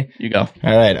 Ready? You go. All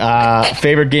right.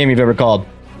 Favorite game you've ever called?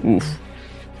 Oof.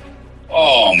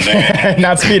 Oh, man.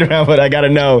 Not speed round, but I got to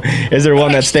know. Is there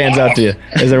one that stands out to you?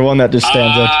 Is there one that just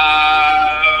stands out?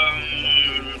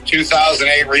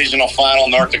 2008 regional final,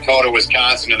 North Dakota,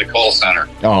 Wisconsin in the Kohl Center.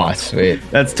 Oh, sweet.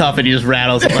 That's tough, and he just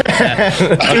rattles it like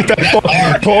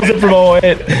that. Pulls it from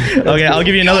 08. Okay, I'll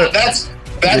give you another. That's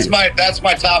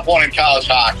my top one in college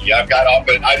hockey. I've got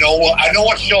but I know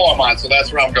what show I'm on, so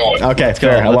that's where I'm going. Okay, it's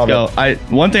fair. I love it.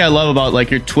 One thing I love about like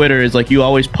your Twitter is like you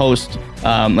always post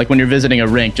like when you're visiting a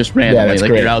rink just randomly, like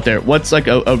great. You're out there. What's like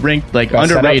a rink like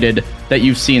underrated that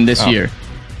you've seen this year?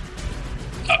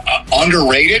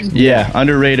 Underrated? Yeah,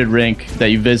 underrated rink that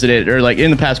you visited or like in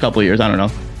the past couple of years. I don't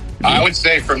know. I would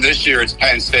say from this year it's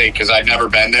Penn State because I've never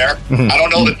been there. I don't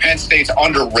know that Penn State's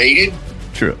underrated.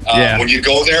 True. When you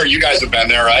go there, you guys have been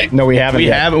there, right? No, we haven't. We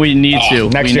haven't. We need to.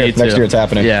 Next year it's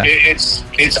happening. Yeah.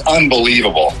 It's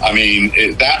unbelievable. I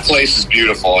mean, that place is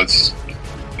beautiful. It's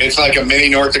like a mini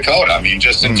North Dakota. I mean,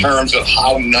 just in terms of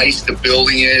how nice the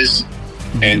building is,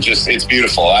 and just it's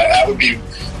beautiful. That would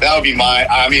be my.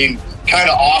 I mean, kind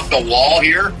of off the wall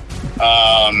here.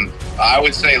 I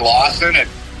would say Lawson at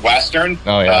Western.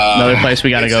 Oh yeah, another place we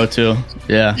got to go to.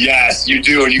 Yeah. Yes, you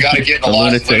do. You got to get in the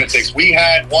Lawson Lunatics. We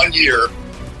had one year.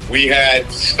 We had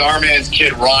Starman's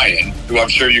kid Ryan, who I'm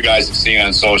sure you guys have seen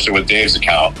on social with Dave's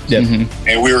account. Yep.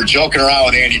 And we were joking around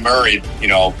with Andy Murray,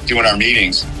 doing our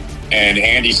meetings. And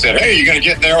Andy said, "Hey, you're going to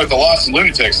get in there with the Lawson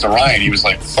Lunatics." To Ryan, he was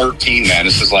like 13 then.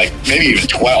 This is like maybe even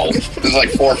 12. This is like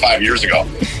 4 or 5 years ago.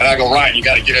 And I go, "Ryan, you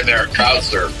got to get in there and crowd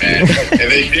surf, man."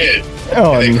 And they did.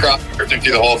 They crowd surfed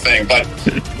through the whole thing. But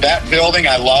that building,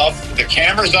 I love. The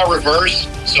cameras are reversed,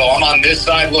 so I'm on this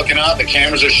side looking out. The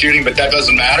cameras are shooting, but that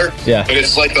doesn't matter. Yeah. But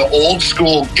it's like the old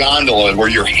school gondola where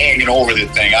you're hanging over the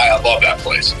thing. I love that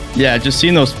place. Yeah, just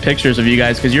seeing those pictures of you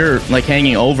guys because you're like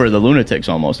hanging over the Lunatics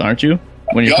almost, aren't you?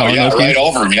 when you're calling those right games?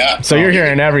 over him, yeah. So you're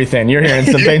hearing everything. You're hearing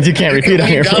some things you can't repeat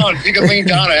on your phone. You can lean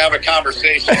down and have a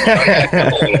conversation a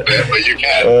little bit, but you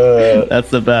can. That's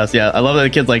the best. Yeah, I love that the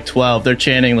kid's like 12. They're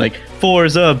chanting like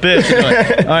 "Forza, bitch!"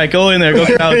 Like, all right, go in there, go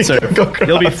crowd surf.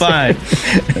 You'll be fine.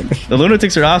 The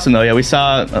Lunatics are awesome though. Yeah, we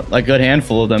saw a good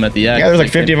handful of them at the X. Yeah, there's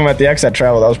like 50 of them at the X that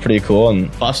travel. That was pretty cool.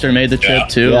 And Buster made the trip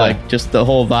too. Yeah. Like just the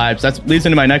whole vibes. That leads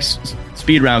into my next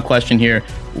speed round question here.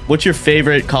 What's your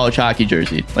favorite college hockey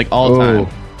jersey? Like all time?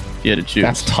 If you had to choose.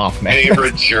 That's tough, man.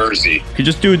 Favorite jersey. You could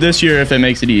just do it this year if it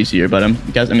makes it easier. But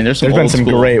there's some There's been old some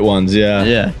school. great ones. Yeah.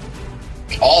 Yeah.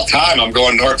 All time, I'm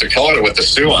going North Dakota with the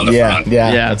Sioux on the front.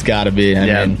 Yeah. Yeah. That's got to be.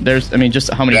 I mean,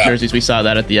 just how many jerseys we saw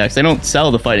that at the X. They don't sell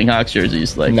the Fighting Hawks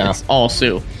jerseys. Like it's all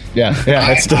Sioux. yeah.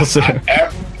 It's still so.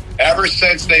 Ever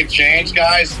since they've changed,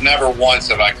 guys, never once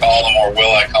have I called them, or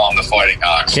will I call them the Fighting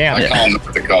Hawks. Can't. I call them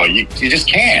North Dakota. You just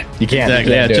can't. You can't.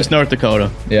 Exactly. You can't do Just it. North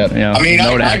Dakota. Yeah. I mean,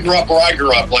 no I doubt. grew up where I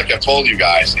grew up, like I've told you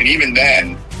guys, and even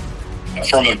then,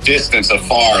 from a distance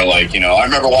afar, like, I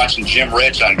remember watching Jim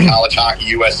Rich on College Hockey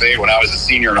USA when I was a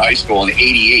senior in high school in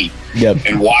 '88, Yep.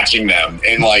 and watching them,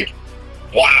 and like,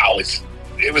 wow,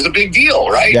 it was a big deal,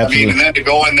 right? Yeah, I mean, and then to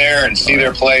go in there and see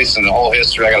their place and the whole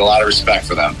history, I got a lot of respect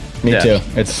for them. Me too.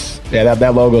 It's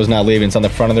that logo is not leaving. It's on the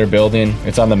front of their building.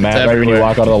 It's on the mat right when you everywhere.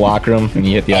 walk out of the locker room and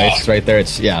you hit the ice. It's right there.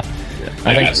 It's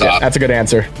I think that's a good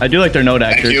answer. I do like their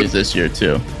Nodak Thank you. jerseys this year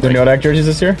too. The Nodak jerseys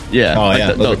this year? Yeah. Oh, like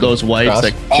yeah. those whites. Cross.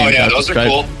 That Oh, change yeah, out the those are stripe.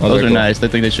 cool. Those are cool. nice. I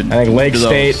think they should. I think Lake do those.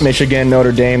 State, Michigan,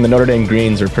 Notre Dame. The Notre Dame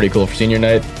greens are pretty cool for senior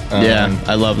night. Yeah,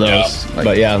 I love those. Yeah. Like,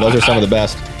 But yeah, those are some of the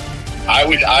best. I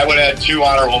would add two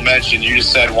honorable mention. You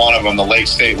just said one of them, the Lake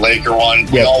State Laker one.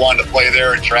 We Yep. all wanted to play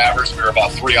there in Traverse. We were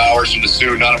about 3 hours from the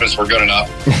Sioux. None of us were good enough.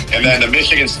 And then the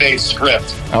Michigan State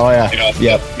script. Oh yeah.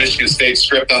 Yep. The Michigan State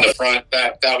script on the front.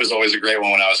 That was always a great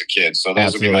one when I was a kid. So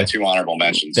those would be my two honorable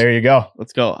mentions. There you go.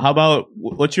 Let's go. How about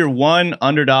what's your one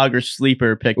underdog or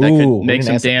sleeper pick that Ooh, could make we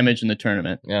some didn't ask that. damage in the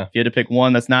tournament? Yeah. If you had to pick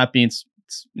one that's not being,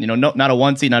 not a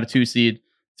 1 seed, not a 2 seed,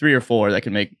 3 or 4 that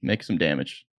can make some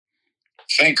damage.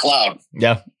 St. Cloud.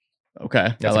 Yeah. Okay,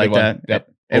 That's I like a good one. that. Yep.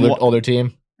 And Older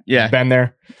team. yeah. Been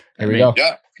there. Here we I mean, go.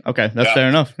 Yeah. Okay, that's Yeah. fair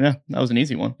enough. Yeah, that was an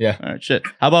easy one. Yeah. All right, shit.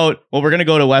 How about, we're going to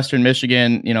go to Western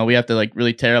Michigan. We have to like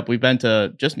really tear up. We've been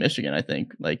to just Michigan, I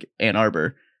think, like Ann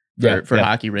Arbor for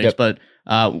hockey rinks. Yep. But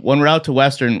when we're out to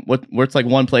Western, what's like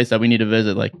one place that we need to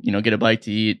visit? Like, get a bite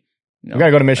to eat. We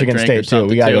gotta go to Michigan a drink or State too.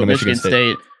 We gotta something, go to Michigan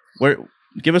State. Where?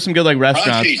 Give us some good like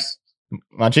restaurants. Crunchies.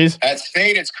 Munchies? At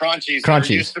State, it's Crunchies.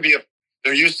 Crunchies.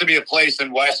 There used to be a place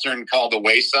in Western called the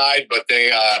Wayside, but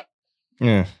they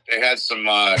had some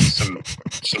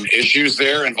issues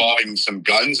there involving some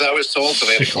guns, I was told, so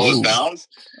they had to close down.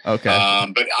 Okay.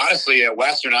 But honestly, at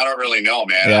Western, I don't really know,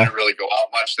 man. Yeah. I don't really go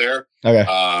out much there. Okay.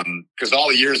 Because all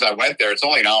the years I went there, it's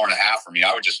only an hour and a half for me.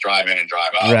 I would just drive in and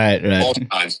drive out. Right. Most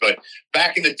times. But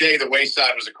back in the day, the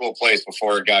Wayside was a cool place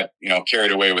before it got,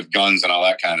 carried away with guns and all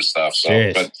that kind of stuff. So,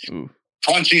 Jeez. but Ooh.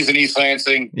 Crunchies in East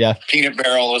Lansing, Yeah. Peanut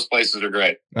Barrel, those places are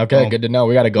great. Okay. Oh. Good to know.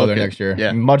 We got to go there Okay. next year.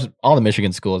 Yeah. All the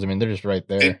Michigan schools. I mean, they're just right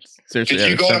there. Seriously, Did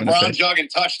you go to 7 to Brown 6. Jug and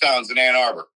Touchdowns in Ann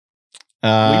Arbor?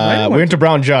 We went to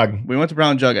Brown Jug. We went to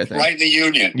Brown Jug, I think. Right in the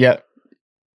Union. Yeah.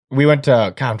 We went to,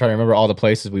 God, I'm trying to remember all the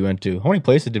places we went to. How many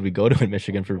places did we go to in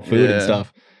Michigan for food and Yeah.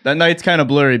 stuff? That night's kind of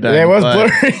blurry, Ben. Yeah, it was but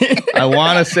blurry. I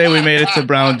want to say we made it to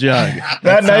Brown Jug.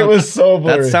 That night was so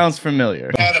blurry. That sounds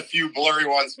familiar. I had a few blurry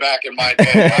ones back in my day.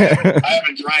 I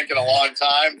haven't drank in a long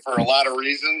time for a lot of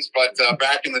reasons, but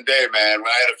back in the day, man, when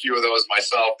I had a few of those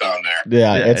myself down there.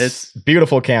 Yeah, Yeah, it's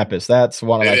beautiful campus. That's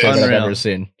one of my It is. favorites I've Unreal. ever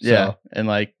seen. Yeah. So,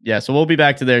 And so we'll be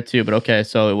back to there too. But okay,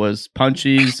 so it was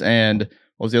Punchies and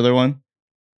what was the other one?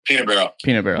 Peanut Barrel.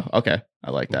 Peanut Barrel. Okay. I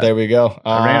like that. there we go.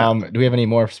 I Do we have any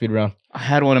more for speed round? I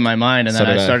had one in my mind and So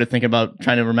then did I I. started thinking about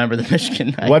trying to remember the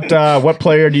Michigan night. What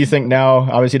player do you think now?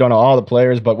 Obviously, you don't know all the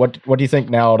players, but what do you think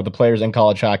now out of the players in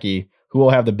college hockey who will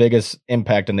have the biggest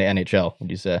impact in the NHL? Would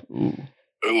you say Ooh.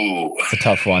 Ooh, it's a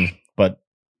tough one, but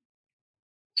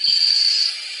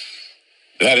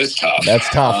that is tough. that's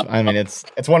tough. I mean, it's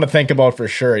one to think about for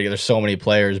sure. There's so many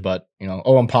players, but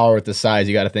Owen Power with the size,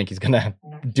 you got to think he's gonna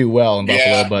do well in Buffalo.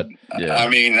 Yeah. But Yeah. I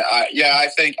mean, I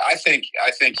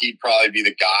think he'd probably be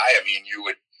the guy. I mean,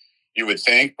 you would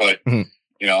think, but Mhm.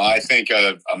 I think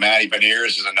a Matty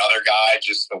Beniers is another guy.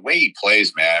 Just the way he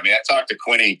plays, man. I mean, I talked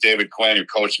to David Quinn, who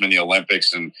coached him in the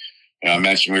Olympics, and I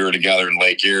mentioned we were together in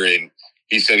Lake Erie, and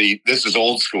he said this is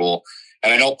old school.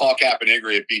 And I know Paul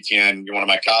Caponigri at BTN, one of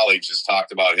my colleagues, has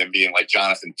talked about him being like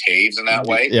Jonathan Taves in that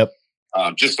way. Yep.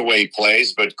 Just the way he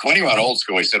plays. But Quinny went old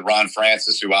school. He said Ron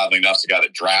Francis, who oddly enough is the guy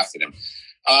that drafted him.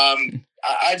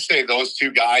 I'd say those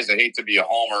two guys. I hate to be a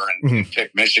homer and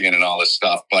pick Michigan and all this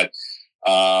stuff, but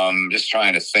Just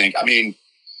trying to think. I mean,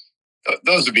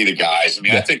 those would be the guys. I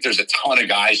mean, I think there's a ton of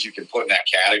guys you can put in that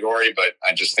category, but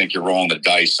I just think you're rolling the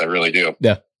dice. I really do.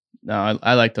 Yeah. No,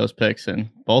 I like those picks,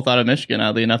 and both out of Michigan.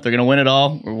 Oddly enough, they're going to win it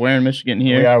all. We're wearing Michigan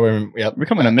here. We are. We're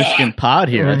becoming a Michigan pod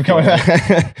here. We're becoming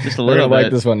just a little bit.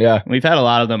 Like this one, yeah. We've had a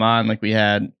lot of them on. Like we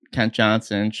had Kent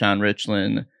Johnson, Sean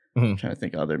Richland. I'm trying to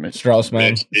think of other Michigan.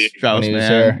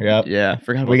 Straussman. Yep. Yeah.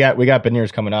 Forgot we got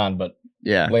Beniers coming on, but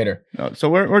later. No, so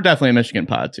we're definitely a Michigan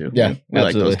pod too. Yeah, we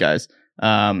like those guys.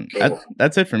 Cool.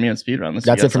 That's it for me on speedrun.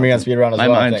 That's it for me on speedrun as well.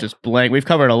 My mind's just blank. We've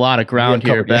covered a lot of ground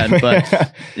here, Ben.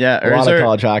 But yeah, a lot of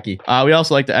college hockey. We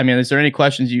also like to. I mean, is there any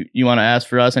questions you want to ask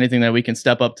for us? Anything that we can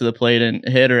step up to the plate and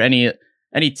hit, or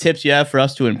any tips you have for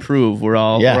us to improve? We're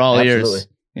all ears.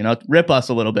 You know, rip us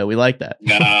a little bit. We like that.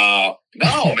 No,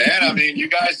 man. I mean, you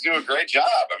guys do a great job.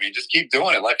 I mean, just keep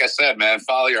doing it. Like I said, man,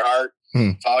 follow your heart,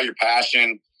 follow your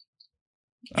passion.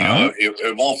 You know,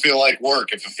 it won't feel like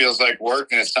work. If it feels like work,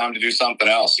 then it's time to do something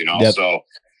else, you know? Yep. So,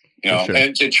 you know,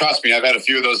 and trust me, I've had a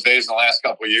few of those days in the last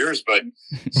couple of years, but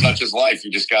such is life.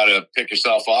 You just got to pick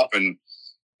yourself up and,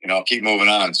 you know, keep moving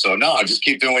on. So, no, just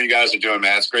keep doing what you guys are doing,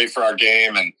 man. It's great for our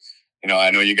game. And, you know,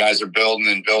 I know you guys are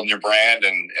building your brand.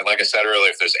 And like I said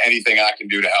earlier, if there's anything I can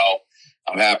do to help,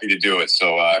 I'm happy to do it.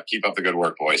 So keep up the good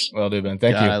work, boys. Well, dude, Ben.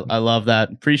 Thank you. I love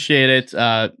that. Appreciate it.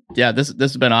 This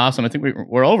has been awesome. I think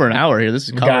we're over an hour here. This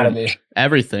is covering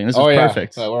everything. This is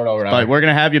perfect. Yeah. We're over an hour. But we're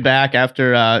gonna have you back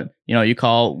after you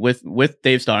call with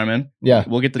Dave Starman. Yeah,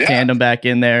 we'll get the tandem back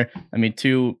in there. I mean,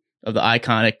 two of the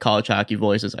iconic college hockey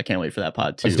voices. I can't wait for that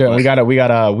pod too. Let's do it. We got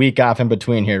a week off in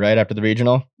between here, right after the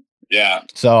regional. Yeah.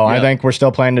 So I think we're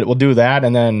still planning we'll do that,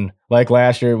 and then like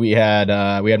last year we had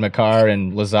Makar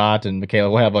and Lazat and Michaela.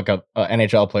 We'll have like a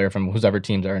NHL player from whoever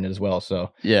teams are in it as well.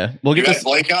 So we'll get this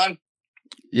Blake on.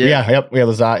 Yeah. Yep. We have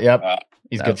Lazat. Yep.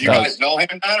 He's good. Do you guys know him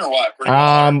then, or what?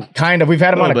 Kind of. We've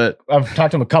had him on. I've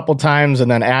talked to him a couple times,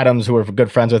 and then Adams, who we're good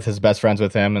friends with, his best friends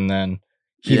with him, and then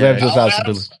he lives with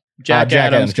us. Jack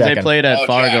Adams. They played at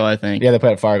Fargo, Jack. I think. Yeah, they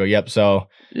played at Fargo. Yep. So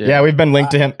we've been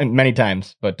linked to him many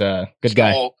times, but good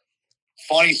guy.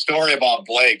 Funny story about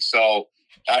Blake. So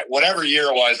whatever year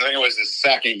it was, I think it was his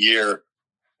second year.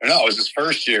 No, it was his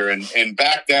first year. And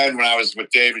back then when I was with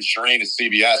Dave and Shireen at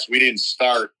CBS, we didn't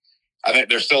start. I think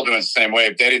they're still doing it the same way.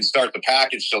 They didn't start the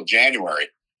package till January.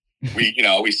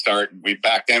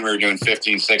 Back then we were doing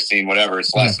 15, 16, whatever.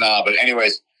 It's less now. But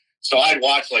anyways, so I'd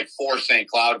watch like 4 St.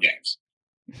 Cloud games.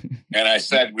 And I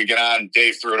said, we get on,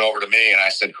 Dave threw it over to me. And I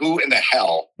said, who in the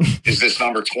hell is this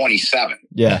number 27?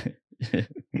 Yeah.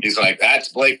 He's like, that's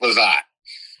Blake Lazat.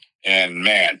 And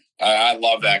man, I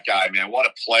love that guy, man. What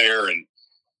a player. And,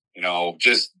 you know,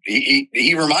 just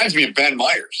he reminds me of Ben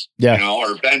Myers, you know,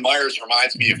 or Ben Myers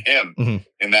reminds me of him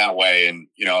in that way. And,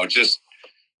 you know, just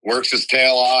works his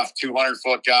tail off,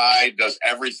 200-foot guy, does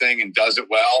everything and does it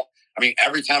well. I mean,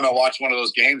 every time I watch one of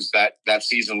those games that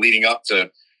season leading up to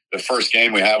the first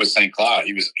game we had with St. Cloud,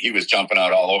 he was jumping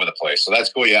out all over the place. So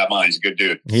that's cool. You have mine. He's a good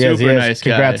dude. He is. Nice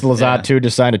Congrats guy. to Lazat too.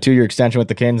 Just signed a 2-year extension with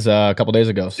the Kings a couple days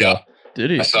ago. So. Yeah. Did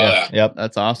he? I saw that. Yep.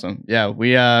 That's awesome. Yeah.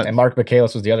 We and Mark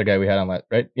Michaelis was the other guy we had on that,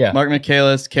 right? Yeah. Mark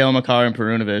Michaelis, Kale Makar, and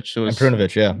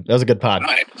Perunovic. Yeah. That was a good pod.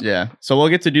 Nice. Yeah. So we'll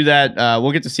get to do that.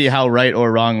 We'll get to see how right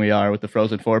or wrong we are with the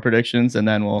Frozen Four predictions, and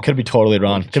then we'll could be totally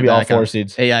wrong. Could be all 4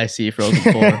 seeds. AIC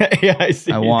Frozen Four.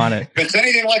 AIC. I want it. If it's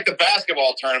anything like the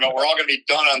basketball tournament, we're all going to be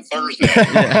done on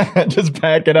Thursday. Just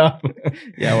pack it up.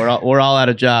 Yeah, we're all out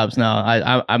of jobs now.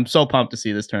 I'm so pumped to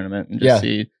see this tournament and just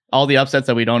see all the upsets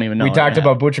that we don't even know. We talked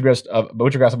about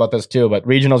Butchergrass about this too, but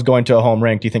regional's going to a home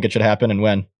rink. Do you think it should happen and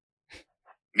when?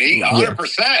 Me,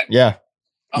 100%. Yeah.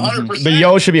 100%. The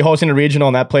Yo should be hosting a regional,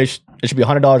 and that place, it should be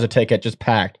 $100 a ticket, just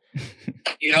packed.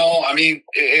 You know, I mean,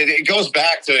 it goes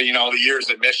back to, you know, the years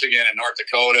at Michigan and North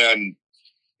Dakota and,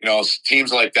 you know,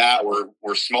 teams like that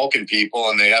were smoking people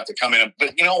and they have to come in.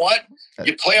 But you know what?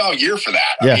 You play all year for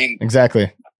that. Yeah, I mean,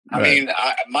 exactly. I mean,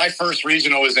 my first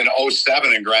regional was in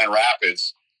 2007 in Grand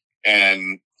Rapids.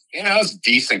 And, you know, it was a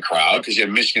decent crowd because you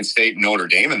had Michigan State and Notre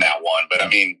Dame in that one. But I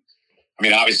mean,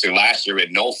 obviously last year we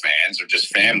had no fans or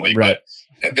just family. Right.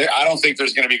 But I don't think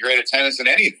there's going to be great attendance in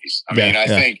any of these. I mean, I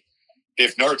think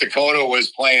if North Dakota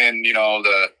was playing, you know,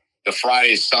 the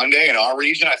Friday, Sunday in our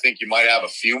region, I think you might have a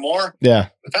few more. Yeah.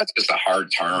 But that's just a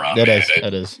hard turnaround. That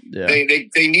is. Yeah.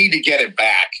 They need to get it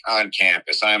back on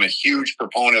campus. I am a huge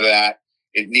proponent of that.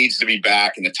 It needs to be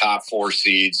back in the top 4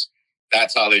 seeds.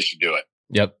 That's how they should do it.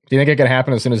 Yep. Do you think it can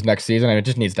happen as soon as next season? I mean, it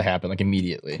just needs to happen like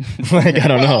immediately. Like, I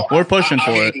don't know. We're pushing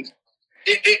for it.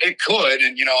 It could.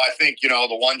 And, you know, I think, you know,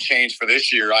 the one change for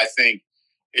this year, I think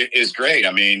is great.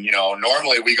 I mean, you know,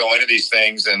 normally we go into these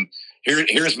things and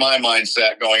here's my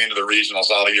mindset going into the regionals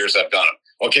all the years I've done them.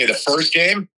 okay, the first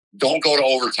game, don't go to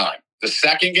overtime. The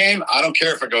second game, I don't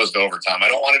care if it goes to overtime. I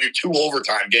don't want to do 2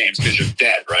 overtime games because you're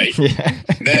dead, right?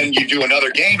 Then you do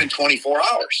another game in 24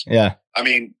 hours. Yeah. I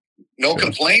mean, no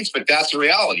complaints, but that's the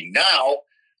reality. Now,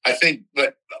 I think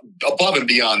that above and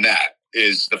beyond that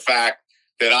is the fact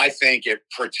that I think it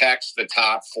protects the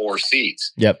top 4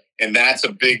 seeds. Yep. And that's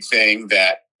a big thing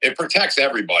that it protects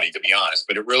everybody, to be honest,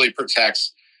 but it really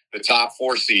protects the top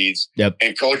 4 seeds. Yep.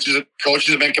 And coaches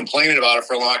have been complaining about it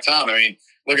for a long time. I mean,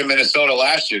 look at Minnesota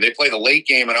last year. They played the late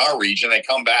game in our region. They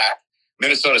come back.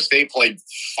 Minnesota State played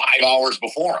 5 hours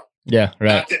before them. Yeah,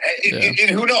 right. And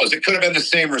who knows? It could have been the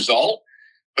same result,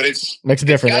 but makes a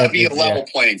difference. It's got to be a level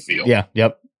playing field. Yeah,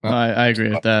 yep. I agree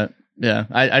with that. Yeah,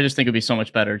 I just think it'd be so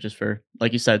much better just for,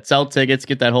 like you said, sell tickets,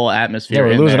 get that whole atmosphere.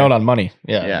 Yeah, we're losing out on money.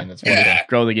 Yeah, yeah, I mean,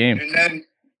 grow the game. And then,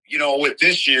 with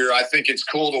this year, I think it's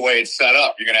cool the way it's set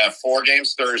up. You're going to have 4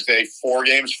 games Thursday, 4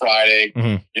 games Friday.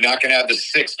 Mm-hmm. You're not going to have the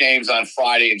 6 games on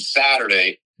Friday and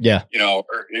Saturday. Yeah.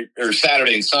 Or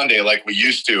Saturday and Sunday like we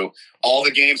used to. All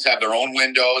the games have their own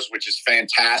windows, which is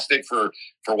fantastic for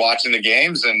watching the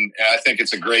games. And I think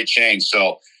it's a great change.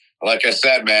 So, like I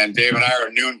said, man, Dave and I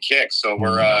are noon kicks. So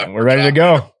we're ready to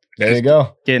go. There you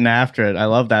go. Getting after it. I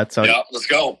love that. So yeah, let's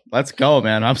go. Let's go,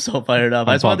 man. I'm so fired up.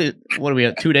 I just want what are we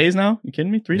at? 2 days now? You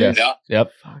kidding me? 3 days? Yeah.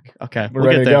 Yep. Fuck. Okay. We're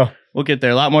ready to go. We'll get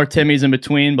there. A lot more Timmys in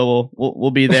between, but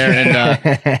we'll be there. And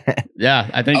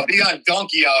yeah, I think I'll be on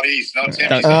Donkey out east. No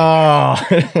Timmys.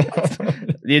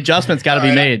 The adjustment's got to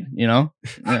be made. Yeah.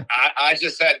 I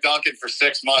just had Duncan for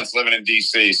 6 months living in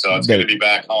DC, so it's good to be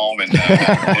back home and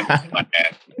my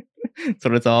man. That's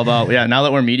what it's all about. Yeah. Now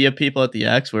that we're media people at the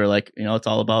X, we're like, it's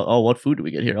all about, what food do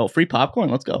we get here? Oh, free popcorn.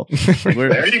 Let's go.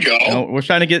 There you go. We're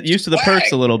trying to get used to the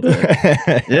perks a little bit.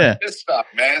 Yeah. This stuff,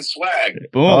 man. Swag.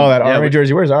 Boom. Oh, that Army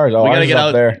jersey. Where's ours? Oh, we gotta get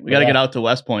out there. We gotta get out to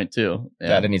West Point too.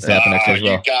 Yeah, that needs to happen next year as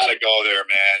well. You gotta go there,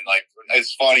 man. Like,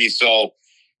 it's funny. So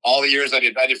all the years I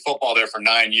did football there for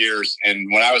 9 years, and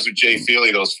when I was with Jay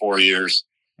Feely those 4 years.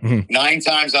 9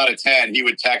 times out of 10, he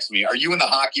would text me, "Are you in the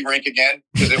hockey rink again?"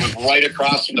 Because it was right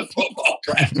across from the football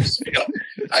practice field.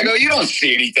 I go, "You don't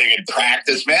see anything in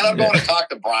practice, man. I'm going to talk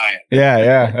to Brian."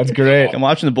 Yeah, that's great. I'm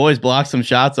watching the boys block some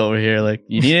shots over here. Like,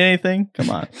 you need anything?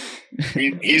 Come on.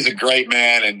 He's a great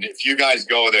man, and if you guys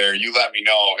go there, you let me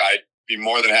know. I'd be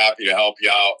more than happy to help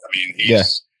you out. I mean,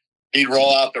 he'd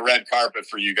roll out the red carpet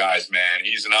for you guys, man.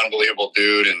 He's an unbelievable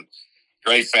dude and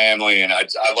great family, and I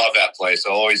love that place.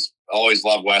 I always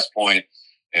loved West Point,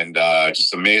 and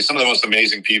just amazing. Some of the most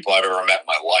amazing people I've ever met in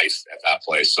my life at that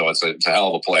place. So it's a hell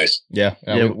of a place. Yeah.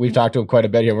 We've talked to him quite a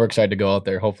bit here. We're excited to go out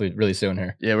there, hopefully really soon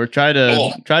here. Yeah, we're tried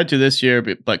to this year,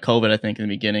 but COVID, I think, in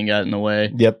the beginning got in the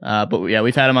way. Yep. But yeah,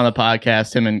 we've had him on the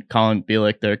podcast. Him and Colin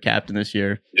Bielik, their captain this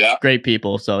year. Yeah. Great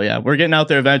people. So yeah, we're getting out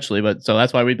there eventually. But so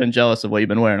that's why we've been jealous of what you've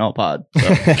been wearing all pod. So,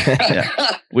 yeah,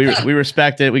 we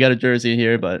respect it. We got a jersey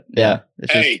here, but yeah,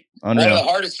 it's just unreal. One of the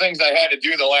hardest things I had to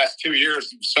do the last 2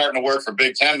 years starting to work for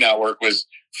Big Ten Network was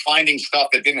finding stuff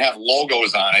that didn't have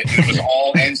logos on it. It was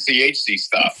all NCHC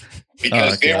stuff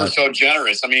because they were so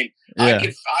generous. I mean,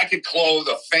 I could clothe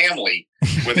a family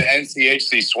with the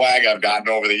NCHC swag I've gotten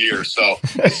over the years. So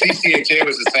the CCHA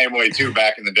was the same way too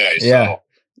back in the day. Yeah. So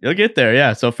you'll get there.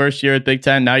 Yeah. So first year at Big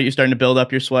Ten, now you're starting to build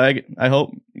up your swag. I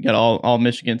hope you got all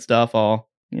Michigan stuff, No,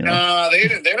 they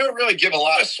don't really give a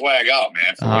lot of swag out,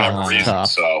 man, for whatever reason. Tough.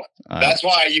 So that's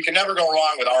why you can never go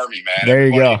wrong with Army, man. There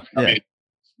you go. I mean,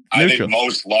 I think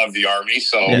most love the Army.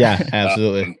 So yeah,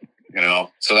 absolutely.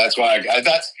 So that's why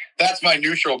that's my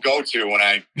neutral go-to when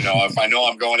I, if I know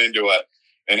I'm going into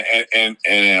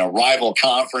a rival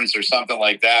conference or something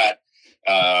like that.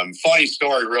 Funny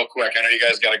story real quick. I know you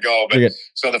guys got to go, but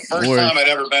so the first time I'd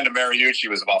ever been to Mariucci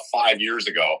was about 5 years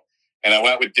ago. And I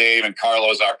went with Dave and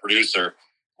Carlos, our producer.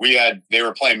 They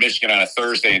were playing Michigan on a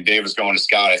Thursday and Dave was going to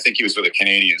scout. I think he was with the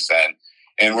Canadians then.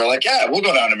 And we're like, yeah, we'll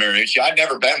go down to Mariucci. I've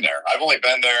never been there. I've only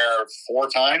been there 4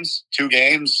 times, 2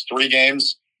 games, 3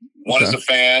 games. One as a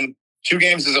fan, 2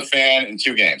 games as a fan, and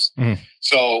 2 games. Mm-hmm.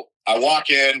 So I walk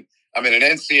in, I'm in an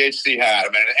NCHC hat,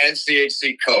 I'm in an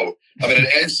NCHC coat, I'm in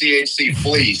an NCHC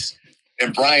fleece.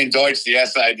 And Brian Deutsch, the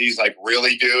SID's like,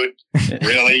 really, dude?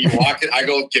 Really? You walk in? I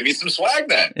go, give me some swag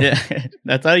then. Yeah,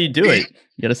 that's how you do it.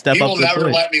 You got to step up. He will never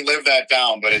let me live that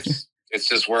down, but it's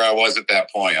just where I was at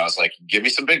that point. I was like, give me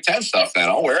some Big Ten stuff then.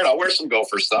 I'll wear it. I'll wear some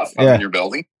Gopher stuff up in your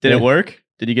building. Did it work?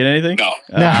 Did you get anything? No.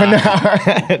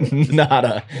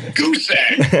 Nada. Goose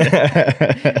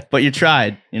egg. But you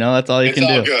tried. That's all you can do.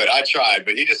 It's all good. I tried,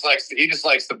 but he just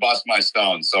likes to bust my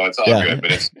stones, so it's all good.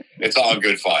 But it's all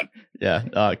good fun. Yeah.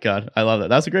 Oh God, I love that.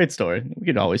 That's a great story. We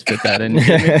could always fit that in.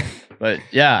 But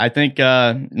yeah, I think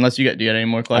unless do you get any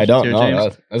more questions? I don't here, know.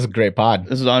 James? That's a great pod.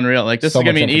 This is unreal. Like this is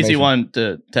gonna be an easy one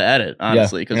to edit,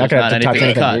 honestly, because there's not anything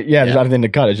to cut. Yeah, there's not anything to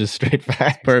cut. It's just straight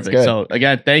facts. Perfect. So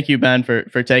again, thank you, Ben,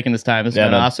 for taking this time. This has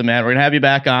been awesome, man. We're gonna have you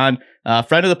back on.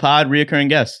 Friend of the pod, reoccurring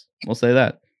guest. We'll say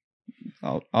that.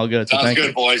 All good. Sounds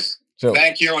good, boys. So,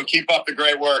 thank you and keep up the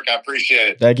great work. I appreciate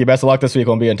it. Thank you. Best of luck this week.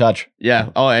 We'll be in touch.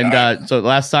 Yeah. Oh, and so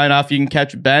last sign off, you can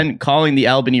catch Ben calling the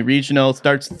Albany Regional.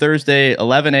 Starts Thursday,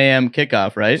 11 a.m.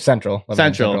 kickoff, right? Central.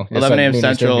 11 a.m.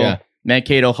 Central. Yeah.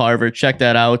 Mankato, Harvard. Check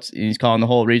that out. He's calling the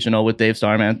whole regional with Dave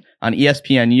Starman on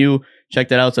ESPNU. Check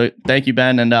that out. So thank you,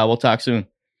 Ben, and we'll talk soon.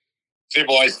 See you,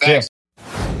 boys. Thanks.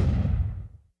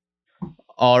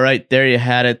 All right. There you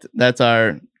had it. That's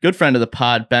our good friend of the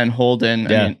pod, Ben Holden.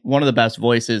 Yeah. I mean, one of the best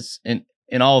voices in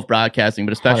all of broadcasting,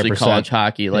 but especially 100%. college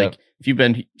hockey. Like if you've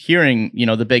been hearing,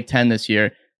 the Big Ten this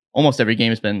year, almost every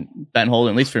game has been Ben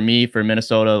Holden, at least for me, for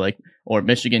Minnesota, or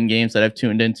Michigan games that I've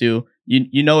tuned into.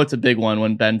 You know it's a big one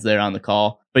when Ben's there on the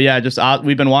call. But yeah, just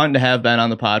we've been wanting to have Ben on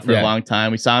the pod for a long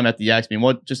time. We saw him at the X. I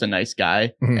mean, just a nice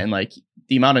guy. Mm-hmm. And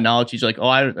the amount of knowledge he's it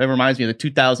reminds me of the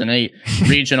 2008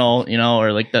 regional,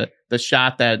 or the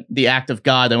shot the act of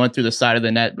God that went through the side of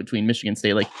the net between Michigan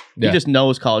State. He just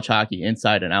knows college hockey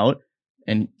inside and out.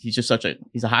 And he's just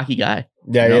he's a hockey guy.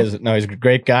 Yeah, he is. No, he's a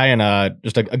great guy and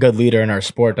just a good leader in our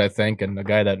sport, I think, and a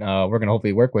guy that we're going to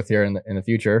hopefully work with here in the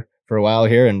future for a while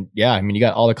here. And yeah, I mean, you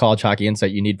got all the college hockey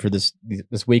insight you need for this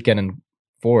weekend and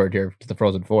forward here to the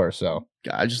Frozen Four. So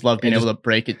God, I just love being able to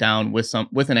break it down with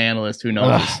an analyst who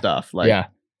knows his stuff.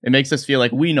 It makes us feel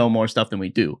like we know more stuff than we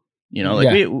do. We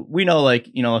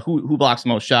know who blocks the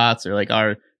most shots or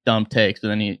our dumb takes, but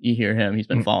then you hear him, he's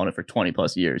been following it for 20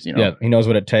 plus years, Yeah, he knows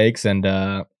what it takes. And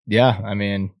I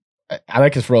mean, I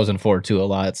like his Frozen Four too a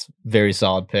lot. It's very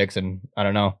solid picks, and I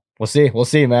don't know. We'll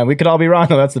see, man. We could all be wrong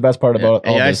though. That's the best part about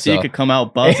all this. AIC could come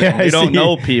out buzzing. We don't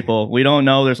know people. We don't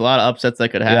know. There's a lot of upsets that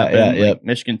could happen.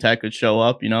 Michigan Tech could show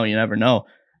up, you never know.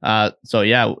 So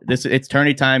yeah, it's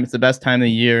tourney time. It's the best time of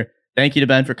the year. Thank you to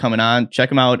Ben for coming on. Check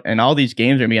him out. And all these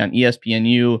games are going to be on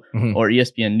ESPNU or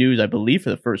ESPN News, I believe, for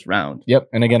the first round. Yep.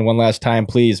 And again, one last time,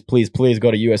 please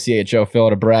go to USCHO, fill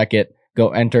out a bracket, go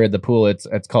enter the pool. It's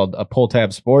called a Pull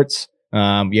Tab Sports.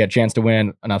 You get a chance to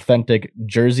win an authentic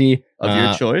jersey of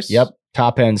your choice. Yep.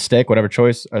 Top end stick, whatever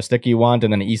choice or stick you want,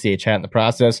 and then an ECH hat in the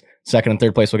process. Second and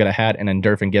third place will get a hat and an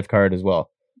Endorphin gift card as well.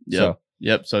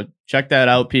 Yep. So check that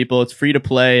out, people. It's free to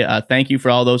play. Thank you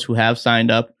for all those who have signed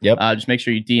up. Yep. Just make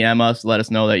sure you DM us, let us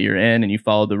know that you're in and you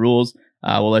followed the rules.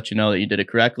 We'll let you know that you did it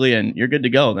correctly and you're good to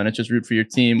go. Then it's just root for your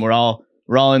team. We're all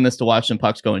in this to watch some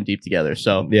pucks going deep together.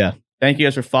 So yeah. Thank you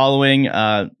guys for following.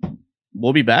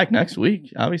 We'll be back next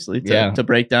week, obviously, to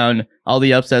break down all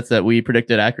the upsets that we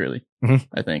predicted accurately.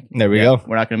 I think. There we go.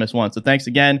 We're not going to miss one. So thanks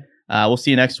again. We'll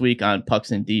see you next week on Pucks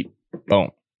in Deep.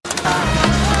 Boom.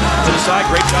 To the side,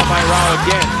 great job by Rao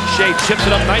again. Shea chips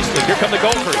it up nicely. Here come the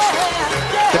Gophers.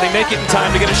 Can they make it in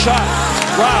time to get a shot?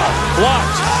 Rao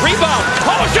blocked. Rebound.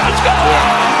 Oh, shot! Score!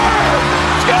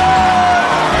 Score!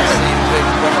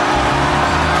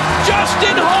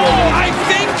 Justin Hall, I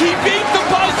think he beat the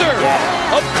buzzer.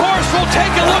 Of course, we'll take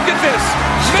a look at this.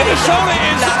 Minnesota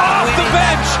is off the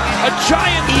bench. A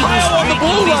giant pile on the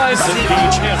blue line.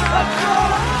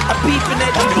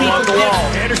 Along the wall.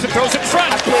 Anderson throws it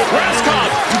front.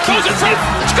 Raskov throws it front.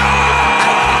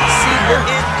 Score!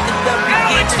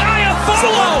 Alex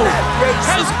Iafallo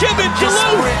has given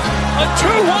Duluth a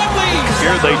 2-1 lead.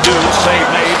 Here they do. Save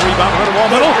made. Rebound to the wall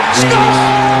middle. Score!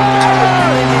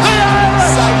 The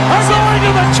Islanders are going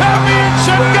to the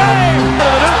championship game. The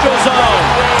neutral zone.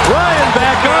 Ryan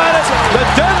back on it. The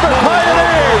Denver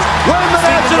Pioneers win the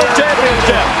national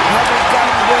championship.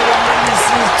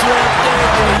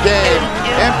 Game.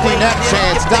 Empty net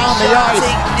chance down the ice.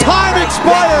 Time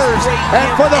expires, and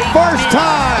for the first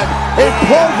time in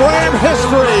program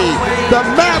history, the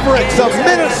Mavericks of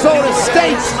Minnesota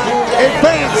State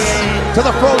advance to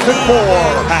the Frozen Four.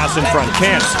 Pass in front,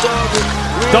 Kent.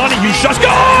 Donahue shot.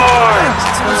 Score!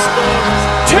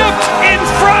 Tipped in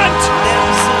front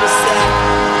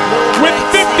with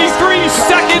 53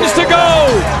 seconds to go.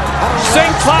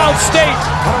 St. Cloud State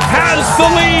has the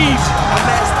lead.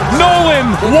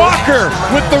 Nolan Walker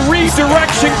with the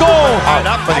redirection goal.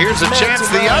 But here's a chance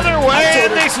the other way,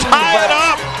 and they tie it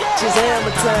up.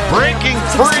 Breaking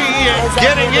free and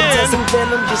getting in.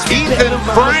 Ethan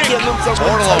Frank.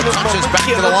 Orlo touches back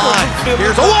to the line.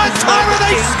 Here's a one-timer,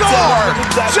 they score.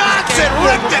 Johnson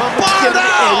ripped it far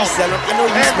down.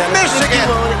 And Michigan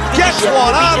gets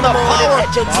one on the power.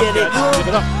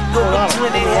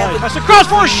 That's a cross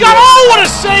for a shot. Oh, what a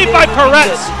save by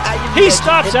Perez. He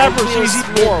stops Everest easy.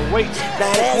 More waits.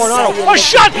 Coronado. A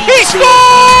shot. He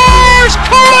scores!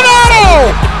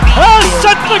 Coronado has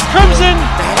sent the Crimson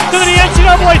to the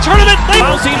NCAA tournament.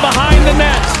 Bouncing behind the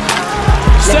net.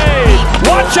 Save.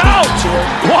 Watch out.